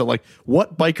show up. So like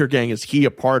what biker gang is he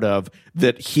a part of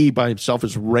that he by himself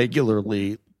is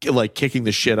regularly like kicking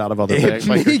the shit out of other biker gangs?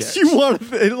 It makes you want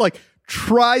to, it like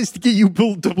tries to get you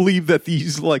to believe that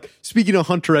these, like, speaking of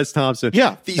Hunter S. Thompson,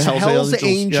 these Hells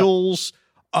Angels,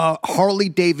 Harley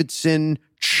Davidson,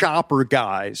 chopper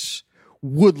guys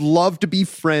would love to be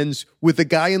friends with a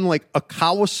guy in like a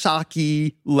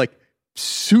Kawasaki, like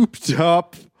souped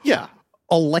up,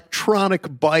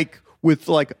 electronic bike with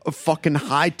like a fucking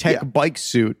high-tech bike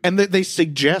suit. And they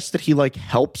suggest that he like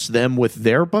helps them with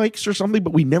their bikes or something,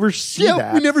 but we never see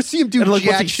that. We never see him do like,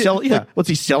 jack shit. What's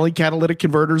he selling catalytic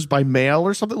converters by mail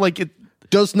or something? Like it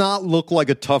does not look like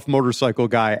a tough motorcycle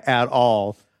guy at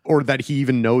all. Or that he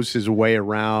even knows his way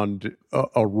around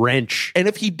a wrench. And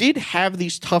if he did have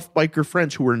these tough biker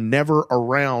friends who were never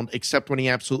around except when he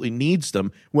absolutely needs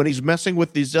them, when he's messing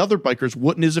with these other bikers,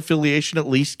 wouldn't his affiliation at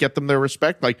least get them their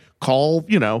respect? Like call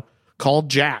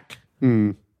Jack.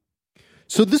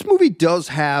 So this movie does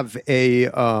have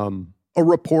a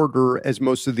reporter, as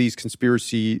most of these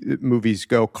conspiracy movies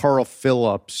go, Carl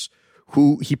Phillips,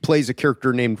 who he plays a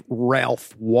character named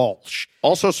Ralph Walsh.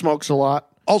 Also smokes a lot.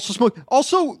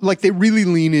 Also, like they really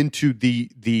lean into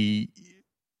the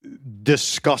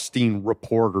disgusting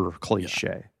reporter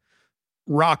cliche.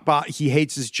 Rockbot, he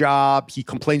hates his job. He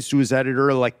complains to his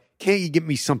editor, like, can't you get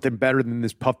me something better than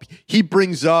this puff? He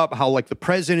brings up how like the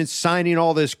president's signing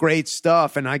all this great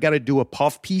stuff, and I got to do a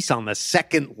puff piece on the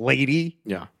second lady,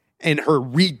 and her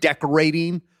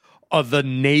redecorating of the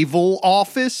naval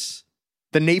office.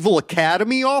 The Naval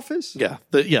Academy office?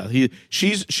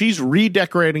 She's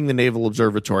redecorating the Naval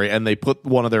Observatory, and they put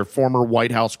one of their former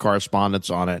White House correspondents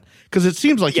on it because it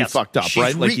seems like he fucked up,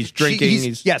 right? Like he's drinking.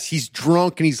 He's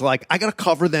drunk, and he's like, I got to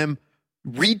cover them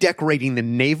redecorating the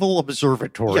Naval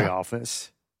Observatory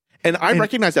office. And I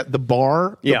recognize that the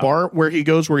bar where he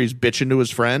goes, where he's bitching to his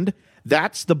friend.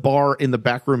 That's the bar in the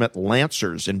back room at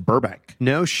Lancers in Burbank.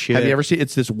 No shit. Have you ever seen it?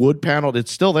 It's this wood paneled,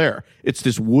 it's still there. It's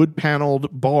this wood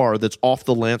paneled bar that's off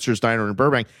the Lancers diner in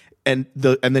Burbank. And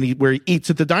then where he eats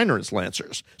at the diner is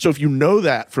Lancers. So if you know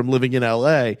that from living in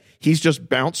LA, he's just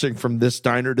bouncing from this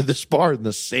diner to this bar in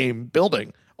the same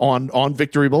building on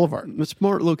Victory Boulevard. A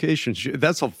smart location.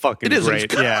 That's a fucking It is.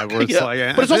 great. Yeah, where it's Yeah.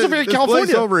 like, But it's also very this California.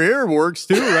 place over here works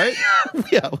too, right?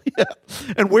 Yeah.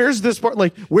 And where's this bar?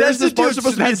 Like, where's this bar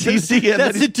supposed to be in DC?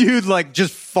 That's the dude like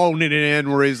just phoning it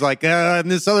in where he's like,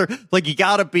 and this other, like, you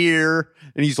got a beer,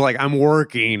 and he's like, I'm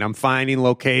working, I'm finding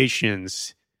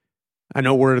locations. I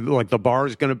know where like the bar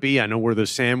is going to be. I know where the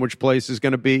sandwich place is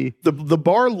going to be. The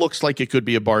bar looks like it could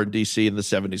be a bar in DC in the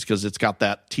 70s because it's got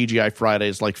that TGI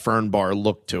Fridays like Fern Bar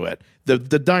look to it. The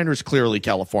diner's clearly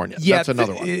California. Yeah, that's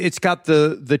another one. It's got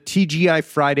the TGI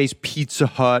Fridays Pizza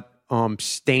Hut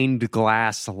stained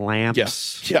glass lamps.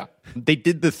 Yes. Yeah. They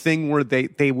did the thing where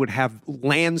they would have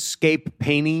landscape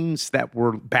paintings that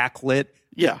were backlit.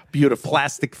 Yeah, beautiful.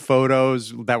 Plastic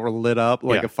photos that were lit up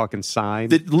like Yeah. a fucking sign.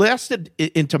 That lasted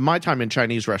into my time in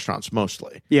Chinese restaurants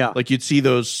mostly. Yeah. Like you'd see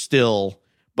those still,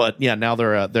 but yeah, now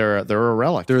they're a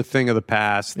relic. They're a thing of the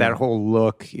past. That whole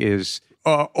look is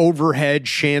overhead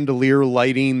chandelier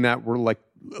lighting that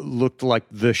looked like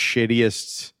the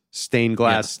shittiest stained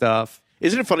glass stuff.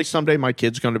 Isn't it funny? Someday my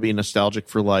kid's going to be nostalgic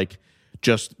for like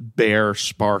just bare,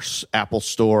 sparse Apple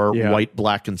Store, white,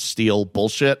 black, and steel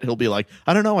bullshit. He'll be like,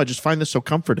 I don't know. I just find this so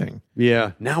comforting.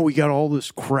 Yeah. Now we got all this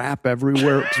crap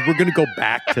everywhere because we're going to go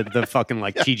back to the fucking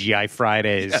like TGI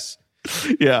Fridays.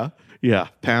 Yeah. Yeah.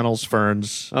 Panels,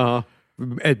 ferns.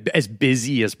 As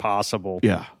busy as possible.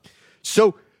 Yeah.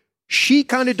 So she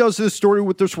kind of does this story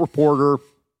with this reporter.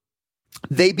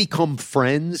 They become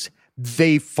friends.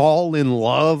 They fall in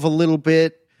love a little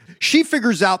bit. She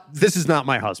figures out this is not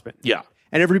my husband. Yeah.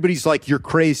 And everybody's like, you're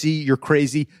crazy. You're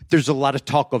crazy. There's a lot of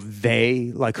talk of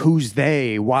they, like, who's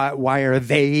they? Why are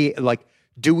they like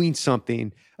doing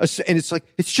something? And it's like,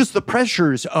 it's just the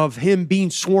pressures of him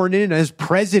being sworn in as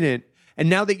president. And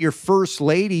now that you're first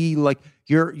lady, like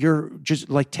you're just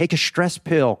like, take a stress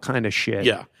pill kind of shit.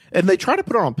 Yeah. And they try to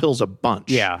put her on pills a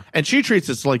bunch. Yeah. And she treats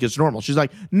it like it's normal. She's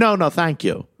like, no, thank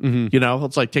you. Mm-hmm. You know,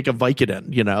 it's like take a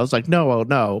Vicodin. You know, it's like,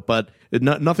 no. But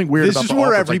nothing weird this about is the where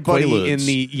offer. everybody It's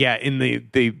like in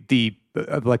the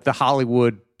like the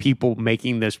Hollywood people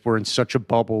making this were in such a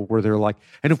bubble where they're like,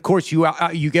 and of course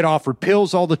you get offered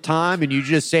pills all the time and you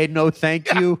just say no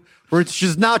thank you, where it's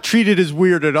just not treated as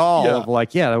weird at all. Yeah. Of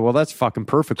like, yeah, well, that's fucking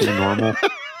perfectly normal.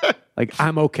 Like,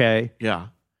 I'm okay. Yeah.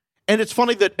 And it's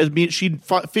funny that she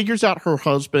figures out her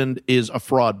husband is a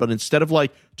fraud, but instead of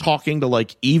like talking to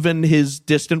like even his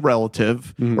distant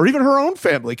relative or even her own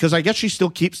family, because I guess she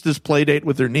still keeps this play date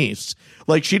with her niece,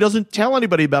 like she doesn't tell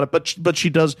anybody about it, but she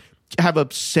does have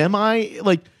a semi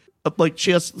like she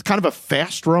has kind of a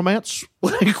fast romance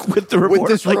like with the reporter. With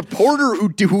this reporter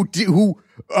who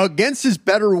against his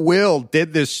better will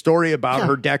did this story about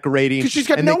her decorating, because she's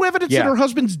got no evidence that her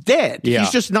husband's dead. Yeah.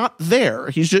 He's just not there.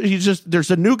 He's just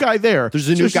there's a new guy there. There's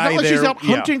a new it's guy not like there. She's out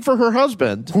hunting for her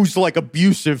husband, who's like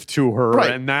abusive to her,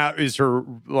 Right. and that is her.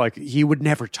 Like, he would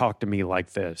never talk to me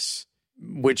like this.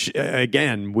 Which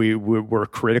again, we're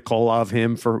critical of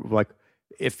him for, like,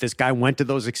 if this guy went to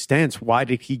those extents, why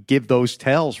did he give those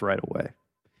tells right away?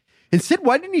 Instead,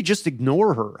 why didn't he just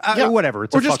ignore her? Whatever.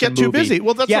 It's or a just get fucking too movie. busy.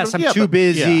 Well, that's yes, what, I'm too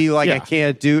busy. Like, I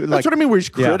can't do. Like, That's what I mean. Where he's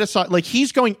Yeah. criticizing, like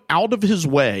he's going out of his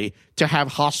way to have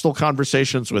hostile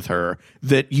conversations with her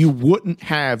that you wouldn't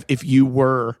have if you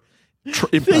were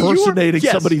impersonating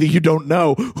yes. somebody that you don't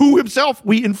know, who himself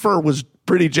we infer was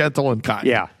pretty gentle and kind.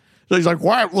 Yeah. So he's like,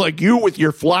 why, like you with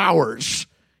your flowers,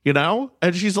 you know?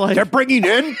 And she's like, they're bringing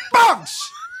in bugs,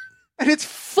 and it's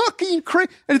fucking crazy.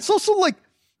 And it's also like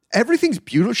everything's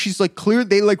beautiful. She's like clear.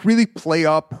 They like really play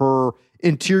up her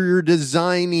interior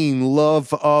designing,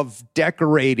 love of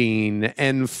decorating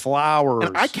and flowers.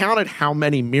 and I counted how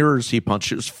many mirrors he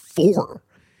punches. 4.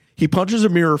 He punches a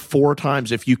mirror 4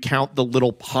 times if you count the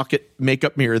little pocket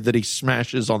makeup mirror that he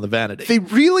smashes on the vanity. They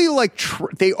really like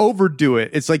they overdo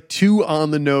it. It's like too on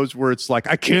the nose where it's like,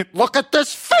 I can't look at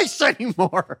this face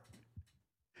anymore.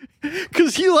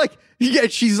 Because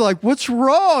she's like, what's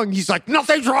wrong? He's like,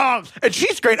 nothing's wrong. And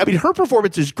she's great. I mean, her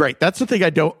performance is great. That's the thing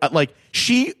I don't like.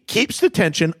 She keeps the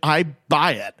tension. I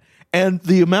buy it. And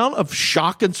the amount of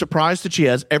shock and surprise that she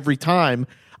has every time,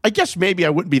 I guess maybe I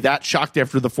wouldn't be that shocked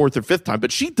after the 4th or 5th time,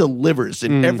 but she delivers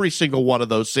in every single one of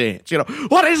those scenes. You know,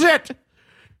 what is it?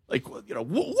 Like, you know,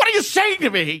 what are you saying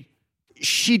to me?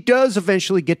 She does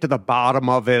eventually get to the bottom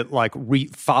of it, like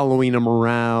following him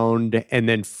around and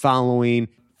then following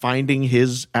finding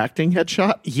his acting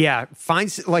headshot. Yeah,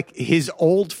 finds like his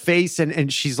old face,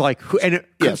 and she's like, and it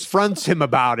confronts him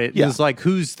about it. Yeah. And is like,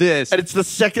 who's this? And it's the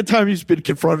second time he's been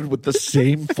confronted with the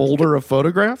same folder of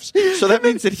photographs. So that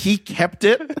means that he kept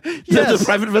it. Yes. The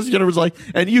private investigator was like,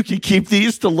 and you can keep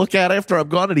these to look at after I'm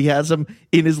gone. And he has them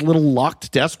in his little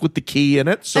locked desk with the key in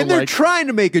it. So and they're trying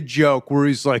to make a joke where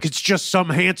he's like, it's just some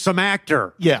handsome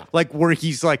actor. Yeah. Like where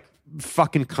he's like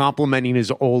fucking complimenting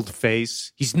his old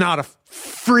face. He's not a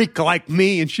freak like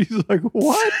me. And she's like,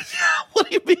 what? What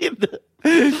do you mean?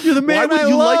 You're the man Why would I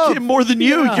you love. like him more than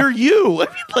you? Yeah. You're you. I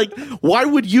mean, like, why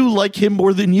would you like him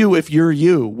more than you if you're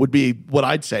you? Would be what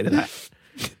I'd say to that.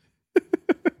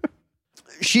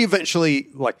 She eventually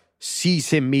like sees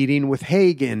him meeting with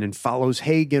Hagen and follows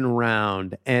Hagen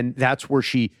around, and that's where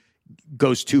she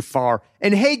goes too far.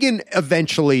 And Hagen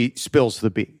eventually spills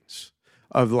the beans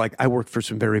of like, I work for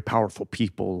some very powerful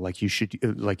people. Like you should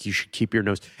keep your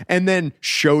nose. And then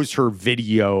shows her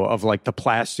video of like the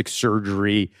plastic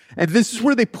surgery. And this is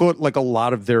where they put like a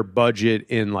lot of their budget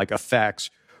in like effects,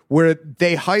 where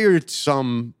they hired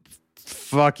some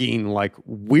fucking like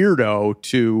weirdo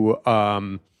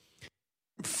to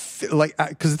like,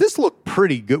 because this looked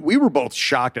pretty good. We were both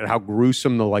shocked at how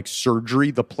gruesome the like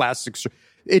surgery, the plastic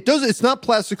it's not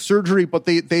plastic surgery, but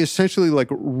they essentially like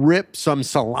rip some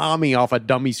salami off a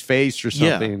dummy's face or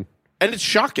something. Yeah. And it's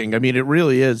shocking. I mean, it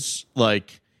really is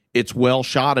like, it's well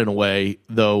shot in a way,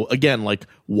 though. Again, like,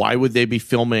 why would they be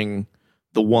filming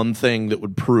the one thing that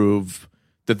would prove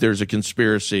that there's a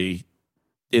conspiracy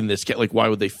in this case? Like, why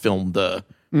would they film the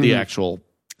actual?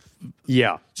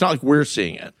 Yeah. It's not like we're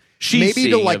seeing it. She's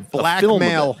maybe to seeing like a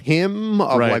blackmail him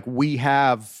of Right. like, we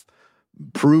have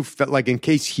proof that like in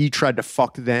case he tried to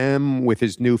fuck them with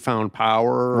his newfound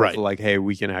power, Right. of like, hey,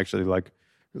 we can actually like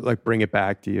bring it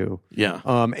back to you. Yeah.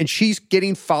 And she's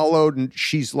getting followed, and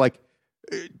she's like,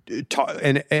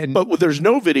 But there's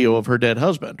no video of her dead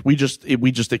husband. We just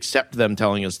accept them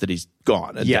telling us that he's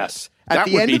gone. And yes. dead. At That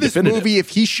the would end be of this definitive. movie, if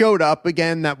he showed up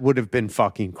again, that would have been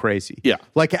fucking crazy. Yeah.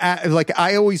 Like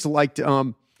I always liked,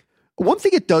 one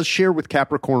thing it does share with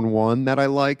Capricorn 1 that I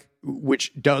like,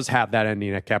 which does have that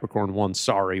ending at Capricorn 1,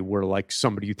 sorry, where like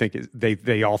somebody you think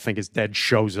they all think is dead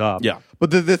shows up. Yeah. But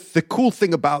the cool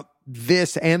thing about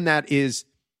this and that is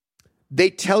they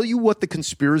tell you what the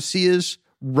conspiracy is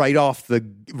right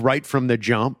from the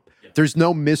jump. Yeah. There's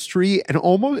no mystery, and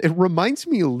almost it reminds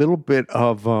me a little bit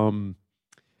of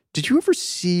did you ever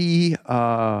see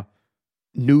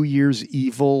New Year's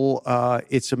Evil?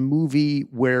 It's a movie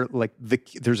where like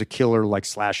there's a killer like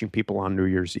slashing people on New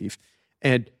Year's Eve.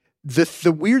 And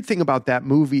the weird thing about that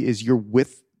movie is you're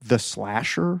with the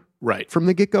slasher Right. from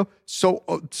the get-go. So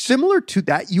similar to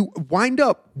that, you wind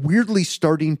up weirdly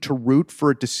starting to root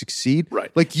for it to succeed. Right.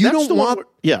 Like you That's don't the one want... where-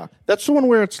 yeah. That's the one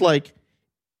where it's like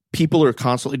people are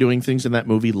constantly doing things in that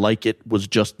movie like it was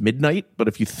just midnight. But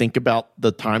if you think about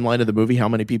the timeline of the movie, how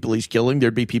many people he's killing,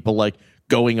 there'd be people like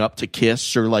going up to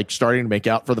kiss or like starting to make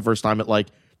out for the first time at like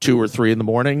 2 or 3 in the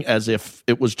morning as if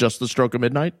it was just the stroke of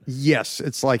midnight. Yes,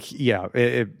 it's like, yeah,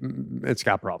 it's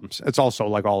got problems. It's also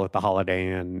like all at the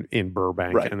Holiday Inn in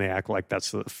Burbank, Right. and they act like that's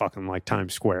the fucking like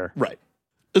Times Square. Right.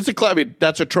 I mean,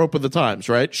 that's a trope of the times,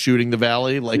 right? Shooting the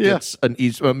Valley, like Yeah.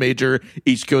 it's a major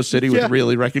East Coast city Yeah. with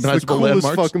really It's the recognizable coolest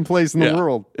landmarks. fucking place in the Yeah.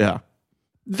 world. Yeah.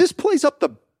 This plays up the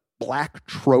black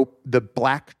trope, the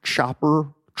black chopper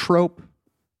trope.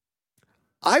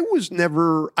 I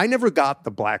never got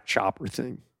the black chopper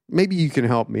thing. Maybe you can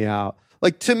help me out.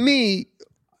 Like, to me,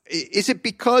 is it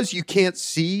because you can't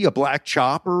see a black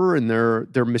chopper and they're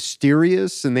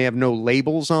mysterious and they have no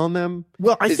labels on them?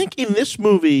 Well, I think in this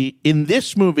movie,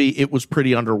 it was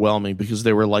pretty underwhelming because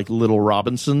they were like little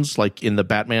Robinsons, like in the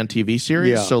Batman TV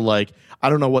series. Yeah. So, like, I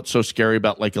don't know what's so scary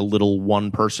about like a little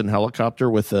one-person helicopter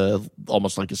with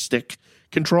almost like a stick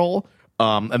control.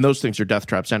 And those things are death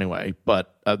traps anyway,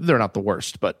 but they're not the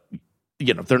worst. But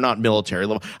you know, they're not military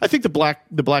level. I think the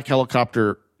black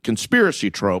helicopter conspiracy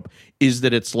trope is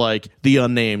that it's like the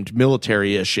unnamed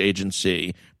military-ish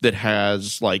agency that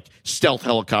has like stealth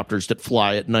helicopters that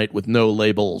fly at night with no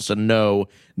labels and no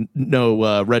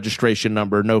registration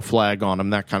number, no flag on them,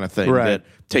 that kind of thing. Right. That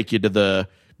take you to the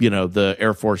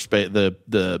Air Force base,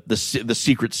 the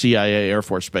secret CIA Air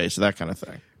Force base, that kind of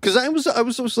thing. Because I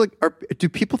was like, do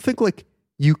people think like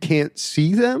you can't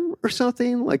see them or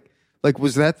something? Like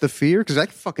was that the fear? Because I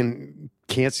fucking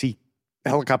can't see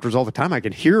helicopters all the time. I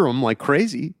can hear them like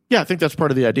crazy. Yeah, I think that's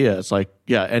part of the idea. It's like,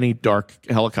 yeah, any dark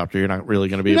helicopter, you're not really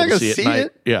going to be able to see at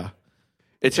night. Yeah.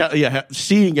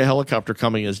 Seeing a helicopter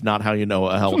coming is not how you know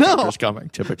a helicopter is coming,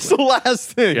 typically. It's the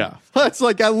last thing. Yeah. It's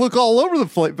like I look all over the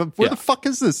place, but where Yeah. the fuck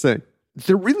is this thing?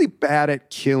 They're really bad at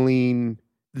killing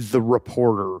the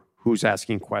reporter who's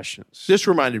asking questions. This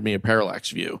reminded me of Parallax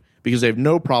View because they have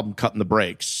no problem cutting the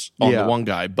brakes on the one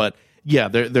guy, but yeah,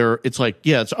 it's like,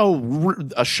 yeah, it's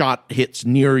a shot hits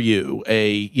near you,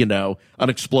 an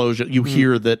explosion. You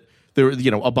hear that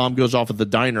a bomb goes off at the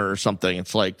diner or something.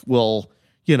 It's like, well,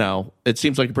 it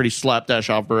seems like a pretty slapdash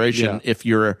operation if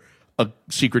you're a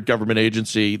secret government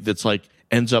agency that's like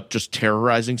ends up just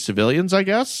terrorizing civilians, I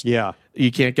guess. Yeah.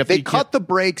 You can't get They cut the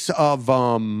brakes of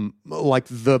like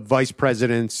the vice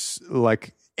president's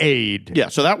like aide. Yeah,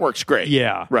 so that works great.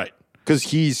 Yeah. Right. Because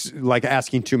he's like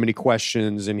asking too many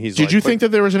questions, and he's. Did you think that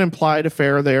there was an implied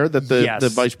affair there, that Yes. the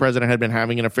vice president had been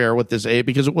having an affair with this aide?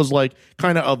 Because it was like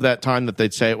kind of that time that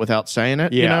they'd say it without saying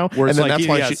it. Yeah. Where it's and then like,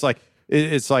 that's why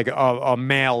it's like a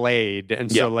male aide, and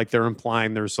so like they're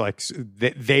implying there's like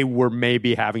they were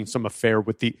maybe having some affair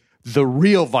with the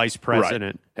real vice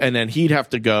president. Right. And then he'd have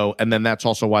to go, and then that's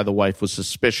also why the wife was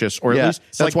suspicious, or at least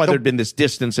that's why there'd been this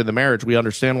distance in the marriage. We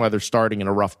understand why they're starting in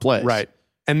a rough place. Right.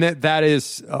 And that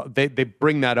is, they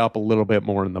bring that up a little bit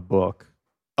more in the book.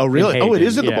 Oh, really? Hagen, it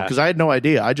is in the book, because I had no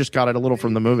idea. I just got it a little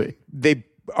from the movie. They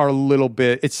are a little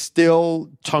bit, it's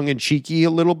still tongue-in-cheeky a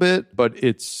little bit, but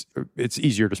it's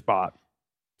easier to spot.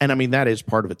 And I mean, that is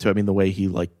part of it too. I mean, the way he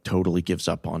like totally gives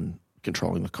up on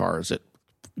controlling the car as it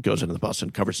goes into the bus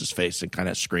and covers his face and kind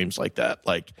of screams like that.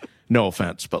 Like, no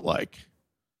offense, but like,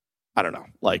 I don't know.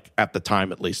 Like at the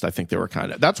time, at least, I think they were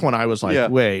kind of. That's when I was like,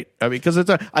 wait. I mean, because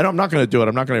I'm not going to do it.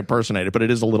 I'm not going to impersonate it. But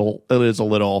it is a little. You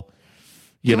know.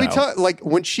 Can we talk like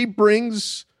when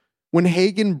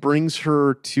Hagen brings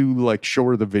her to like show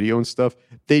her the video and stuff?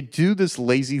 They do this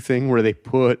lazy thing where they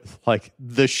put like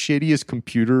the shittiest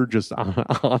computer just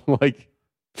on like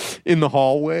in the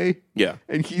hallway. Yeah,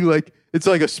 and he like. It's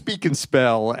like a speak and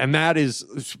spell, and that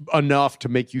is enough to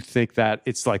make you think that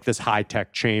it's like this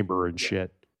high-tech chamber and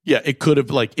shit. Yeah, it could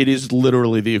have it is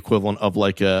literally the equivalent of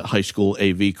like a high school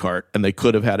AV cart, and they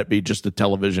could have had it be just a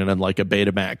television and like a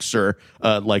Betamax or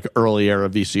like early era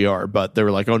VCR, but they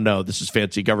were like, oh no, this is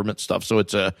fancy government stuff, so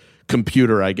it's a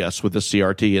computer, I guess, with a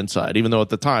CRT inside. Even though at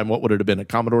the time, what would it have been, a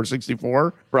Commodore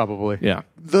 64? Probably. Yeah.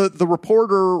 The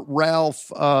reporter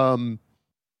Ralph,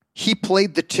 he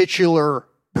played the titular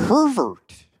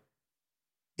pervert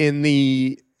in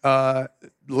the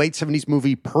late 70s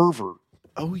movie Pervert.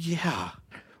 Oh yeah,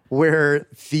 where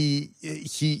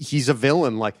he's a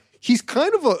villain. Like he's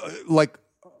kind of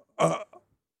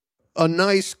a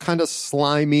nice kind of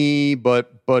slimy,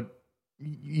 but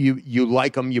you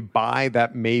like him, you buy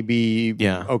that maybe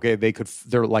okay,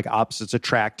 they're like opposites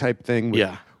attract type thing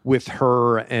with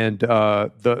her and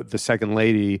the second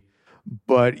lady.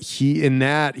 But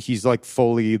he's like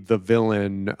fully the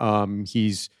villain.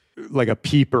 He's like a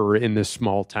peeper in this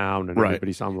small town, and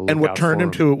everybody's on the lookout. And what turned for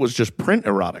him to it was just print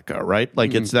erotica, right?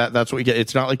 Like it's that's what we get.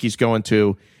 It's not like he's going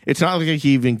to. It's not like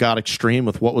he even got extreme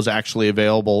with what was actually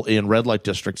available in red light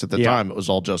districts at the time. It was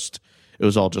all just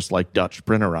like Dutch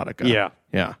print erotica.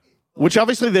 Yeah. Which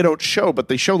obviously they don't show, but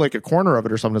they show like a corner of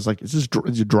it or something. It's like, is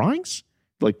it drawings?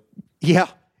 Like, yeah,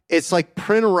 it's like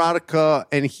print erotica,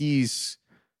 and it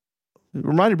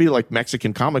reminded me of like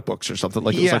Mexican comic books or something.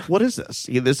 Like it was like, what is this?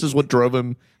 This is what drove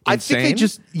him insane. I think they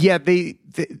just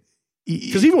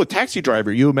because even with Taxi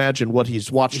Driver, you imagine what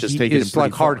he's watched has taken him it's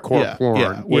like hardcore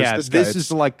porn. Yeah, this is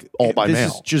like all by mail.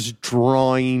 This is just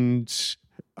drawings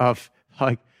of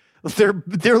like they're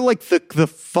like the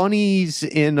funnies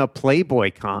in a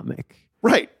Playboy comic,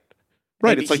 right?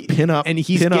 Right, it's like pinup, and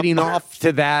he's getting off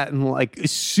to that and like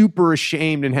super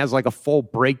ashamed and has like a full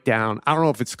breakdown. I don't know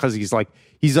if it's because he's like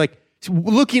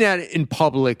looking at it in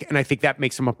public, and I think that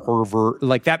makes him a pervert.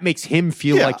 Like that makes him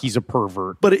feel like he's a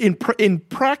pervert. But in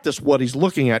practice, what he's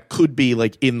looking at could be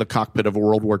like in the cockpit of a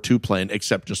World War II plane,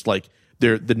 except just like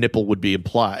the nipple would be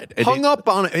implied, and hung up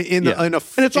on it in a and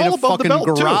it's all above fucking the belt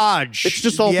garage. Too. It's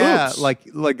just all boobs.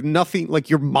 like nothing.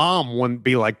 Like your mom wouldn't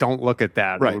be like, "Don't look at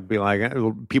that." Right. It would be like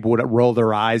people would roll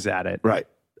their eyes at it. Right.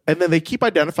 And then they keep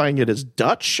identifying it as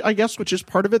Dutch, I guess, which is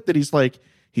part of it. That he's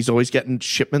always getting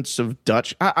shipments of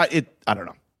Dutch. I don't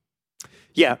know.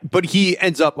 Yeah, but he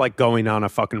ends up like going on a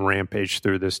fucking rampage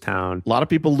through this town. A lot of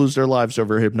people lose their lives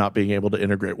over him not being able to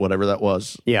integrate whatever that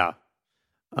was. Yeah.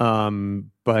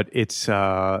 But it's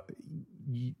pervert,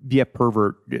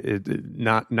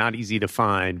 not easy to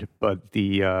find, but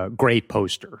the great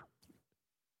poster.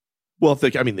 Well,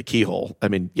 the keyhole. I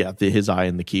mean, yeah, his eye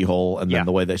in the keyhole, and then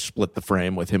the way they split the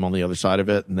frame with him on the other side of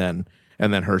it, and then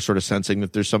her sort of sensing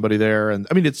that there's somebody there, and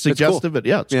I mean, it's suggestive, but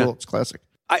it's cool. It's classic.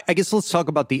 I guess let's talk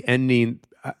about the ending.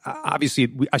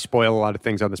 Obviously, I spoil a lot of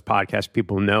things on this podcast.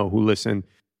 People know who listen.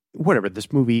 Whatever.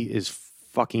 This movie is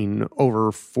fucking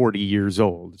over 40 years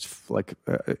old. It's like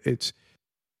it's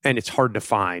and it's hard to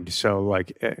find. So,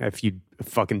 like, if you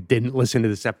fucking didn't listen to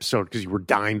this episode because you were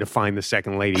dying to find the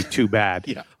second lady, too bad.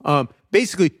 Yeah.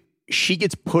 Basically, she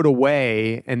gets put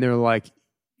away, and they're like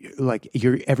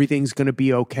everything's gonna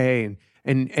be okay,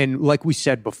 and like we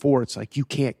said before, it's like, you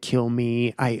can't kill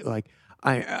me.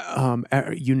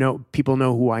 People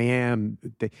know who I am.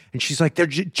 And she's like, they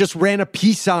just ran a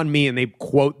piece on me, and they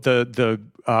quote the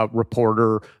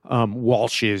reporter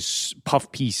Walsh's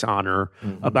puff piece on her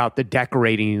about the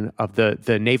decorating of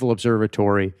the Naval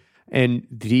Observatory, and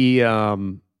they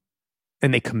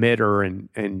commit her,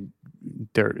 and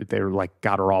they're like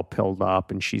got her all pilled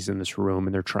up, and she's in this room,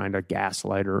 and they're trying to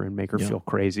gaslight her and make her feel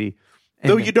crazy.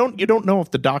 Though you don't know if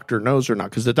the doctor knows or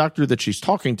not, because the doctor that she's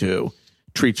talking to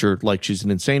treats her like she's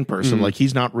an insane person. Like,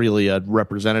 he's not really a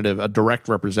direct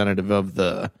representative of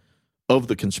the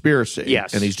conspiracy.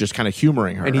 Yes. And he's just kind of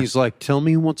humoring her. And he's like, tell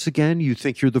me once again, you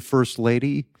think you're the first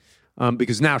lady?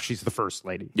 Because now she's the first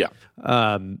lady. Yeah.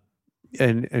 And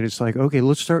it's like, okay,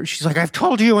 let's start. She's like, I've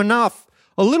told you enough.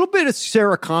 A little bit of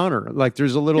Sarah Connor. Like,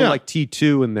 there's a little like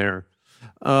T2 in there.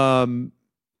 And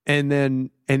then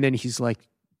he's like,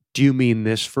 do you mean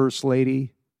this first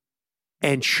lady?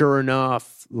 And sure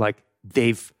enough, like,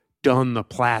 they've done the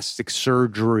plastic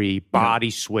surgery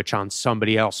body switch on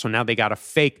somebody else. So now they got a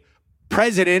fake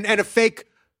president and a fake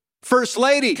first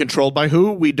lady. Controlled by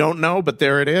who? We don't know, but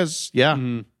there it is. Yeah.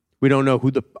 We don't know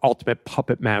who the ultimate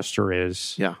puppet master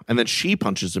is. Yeah. And then she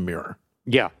punches a mirror.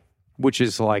 Yeah. Which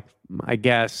is like, I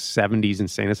guess, 70s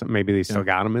insane. Maybe they still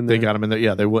got him in there. They got him in there.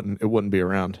 Yeah, it wouldn't be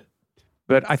around.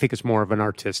 But I think it's more of an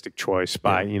artistic choice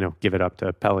by, give it up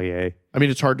to Pellier. I mean,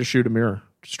 it's hard to shoot a mirror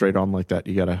straight on like that.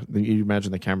 You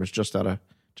imagine the camera's just a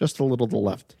little to the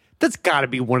left. That's got to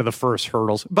be one of the first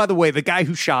hurdles. By the way, the guy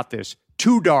who shot this,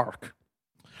 too dark.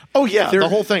 Oh yeah, the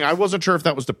whole thing. I wasn't sure if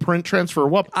that was the print transfer or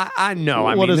what. I know.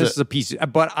 I mean, this is a piece,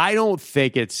 but I don't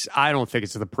think it's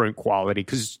the print quality,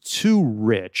 because it's too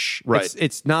rich. Right.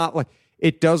 It's not like,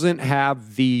 it doesn't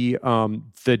have the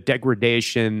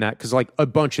degradation that, because like a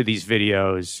bunch of these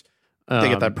videos, they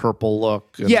get that purple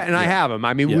look. And I have them.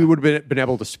 I mean, we would have been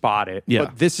able to spot it. Yeah.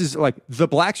 But this is like, the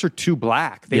blacks are too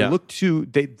black. They look too.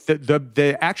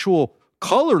 The actual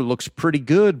color looks pretty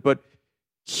good, but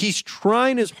he's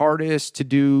trying his hardest to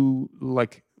do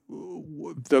like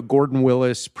the Gordon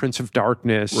Willis Prince of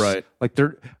Darkness. Right. Like,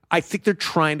 I think they're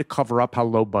trying to cover up how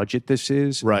low budget this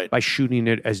is. Right. By shooting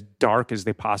it as dark as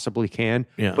they possibly can.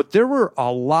 Yeah. But there were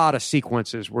a lot of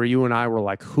sequences where you and I were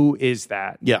like, who is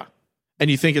that? Yeah. And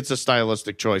you think it's a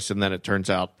stylistic choice, and then it turns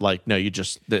out like, no, you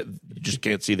just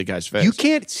can't see the guy's face. You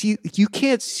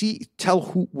can't tell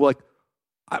who, like,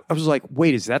 I was like,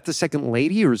 wait, is that the second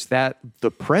lady or is that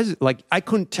the president? Like, I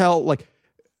couldn't tell, like,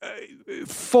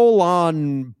 full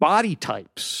on body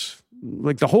types.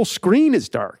 Like, the whole screen is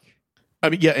dark. I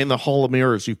mean, yeah, in the Hall of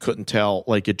Mirrors, you couldn't tell.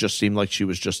 Like, it just seemed like she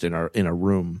was just in a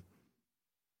room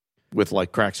with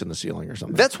like cracks in the ceiling or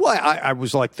something. That's why I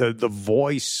was like, the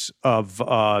voice of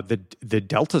the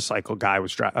Delta Cycle guy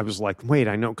was. I was like, wait,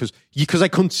 I know, because I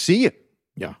couldn't see it.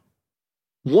 Yeah.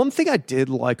 One thing I did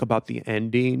like about the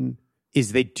ending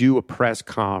is they do a press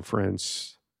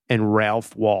conference, and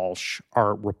Ralph Walsh,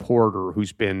 our reporter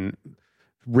who's been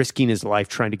risking his life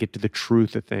trying to get to the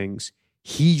truth of things,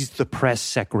 he's the press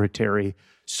secretary.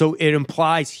 So it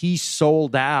implies he's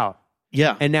sold out.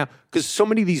 Yeah. And now, because so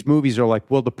many of these movies are like,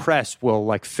 well, the press will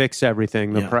like fix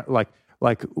everything. And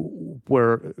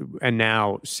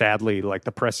now, sadly, like,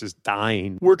 the press is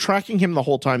dying. We're tracking him the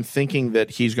whole time, thinking that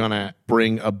he's going to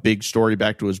bring a big story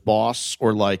back to his boss,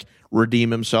 or like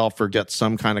redeem himself, or get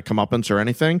some kind of comeuppance or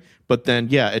anything. But then,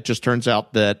 yeah, it just turns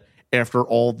out that after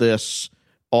all this,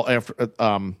 after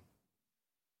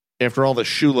all the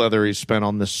shoe leather he's spent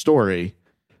on this story,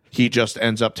 he just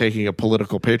ends up taking a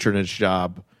political patronage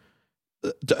job.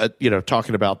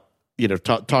 Talking about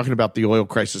the oil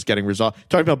crisis getting resolved,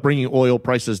 talking about bringing oil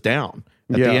prices down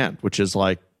at the end, which is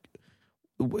like,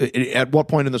 at what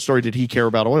point in the story did he care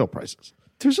about oil prices?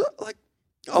 There's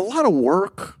a lot of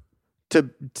work to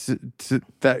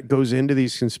that goes into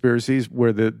these conspiracies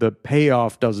where the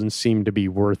payoff doesn't seem to be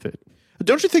worth it.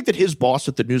 Don't you think that his boss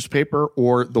at the newspaper,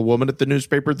 or the woman at the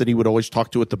newspaper that he would always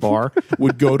talk to at the bar,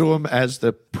 would go to him as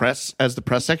the press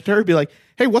secretary and be like,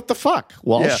 hey, what the fuck,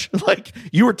 Walsh? Yeah. Like,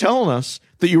 you were telling us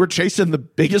that you were chasing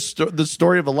the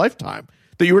story of a lifetime,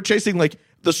 that you were chasing like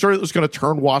the story that was going to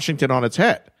turn Washington on its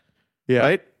head. Yeah.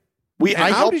 Right?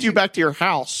 I helped you back to your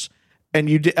house,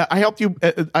 and you did. I helped you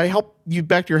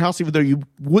back to your house, even though you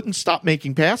wouldn't stop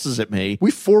making passes at me. We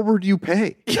forward you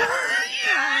pay.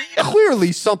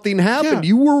 Clearly something happened.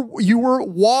 Yeah. You were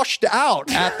washed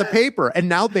out at the paper, and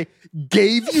now they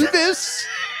gave you this?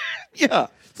 Yeah.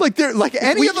 Like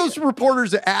any of those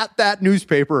reporters at that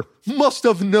newspaper must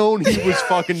have known he was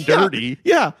fucking dirty.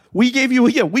 Yeah.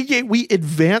 We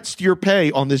advanced your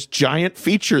pay on this giant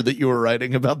feature that you were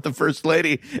writing about the first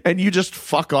lady, and you just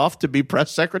fuck off to be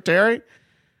press secretary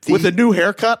with a new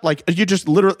haircut. Like you just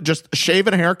literally just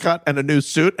shaving a haircut and a new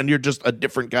suit, and you're just a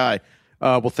different guy.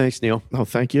 Well, thanks, Neil. Oh,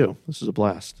 thank you. This is a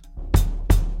blast.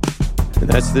 And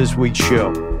that's this week's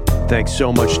show. Thanks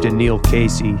so much to Neil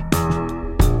Casey.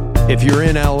 If you're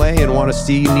in LA and want to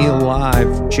see Neil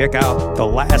live, check out The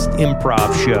Last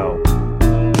Improv Show.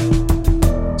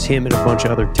 It's him and a bunch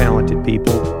of other talented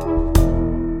people.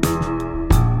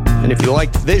 And if you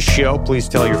liked this show, please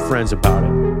tell your friends about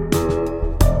it.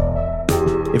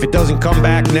 If it doesn't come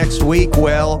back next week,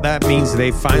 well, that means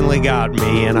they finally got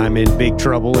me and I'm in big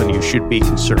trouble and you should be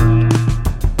concerned.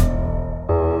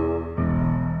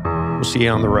 We'll see you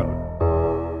on the road.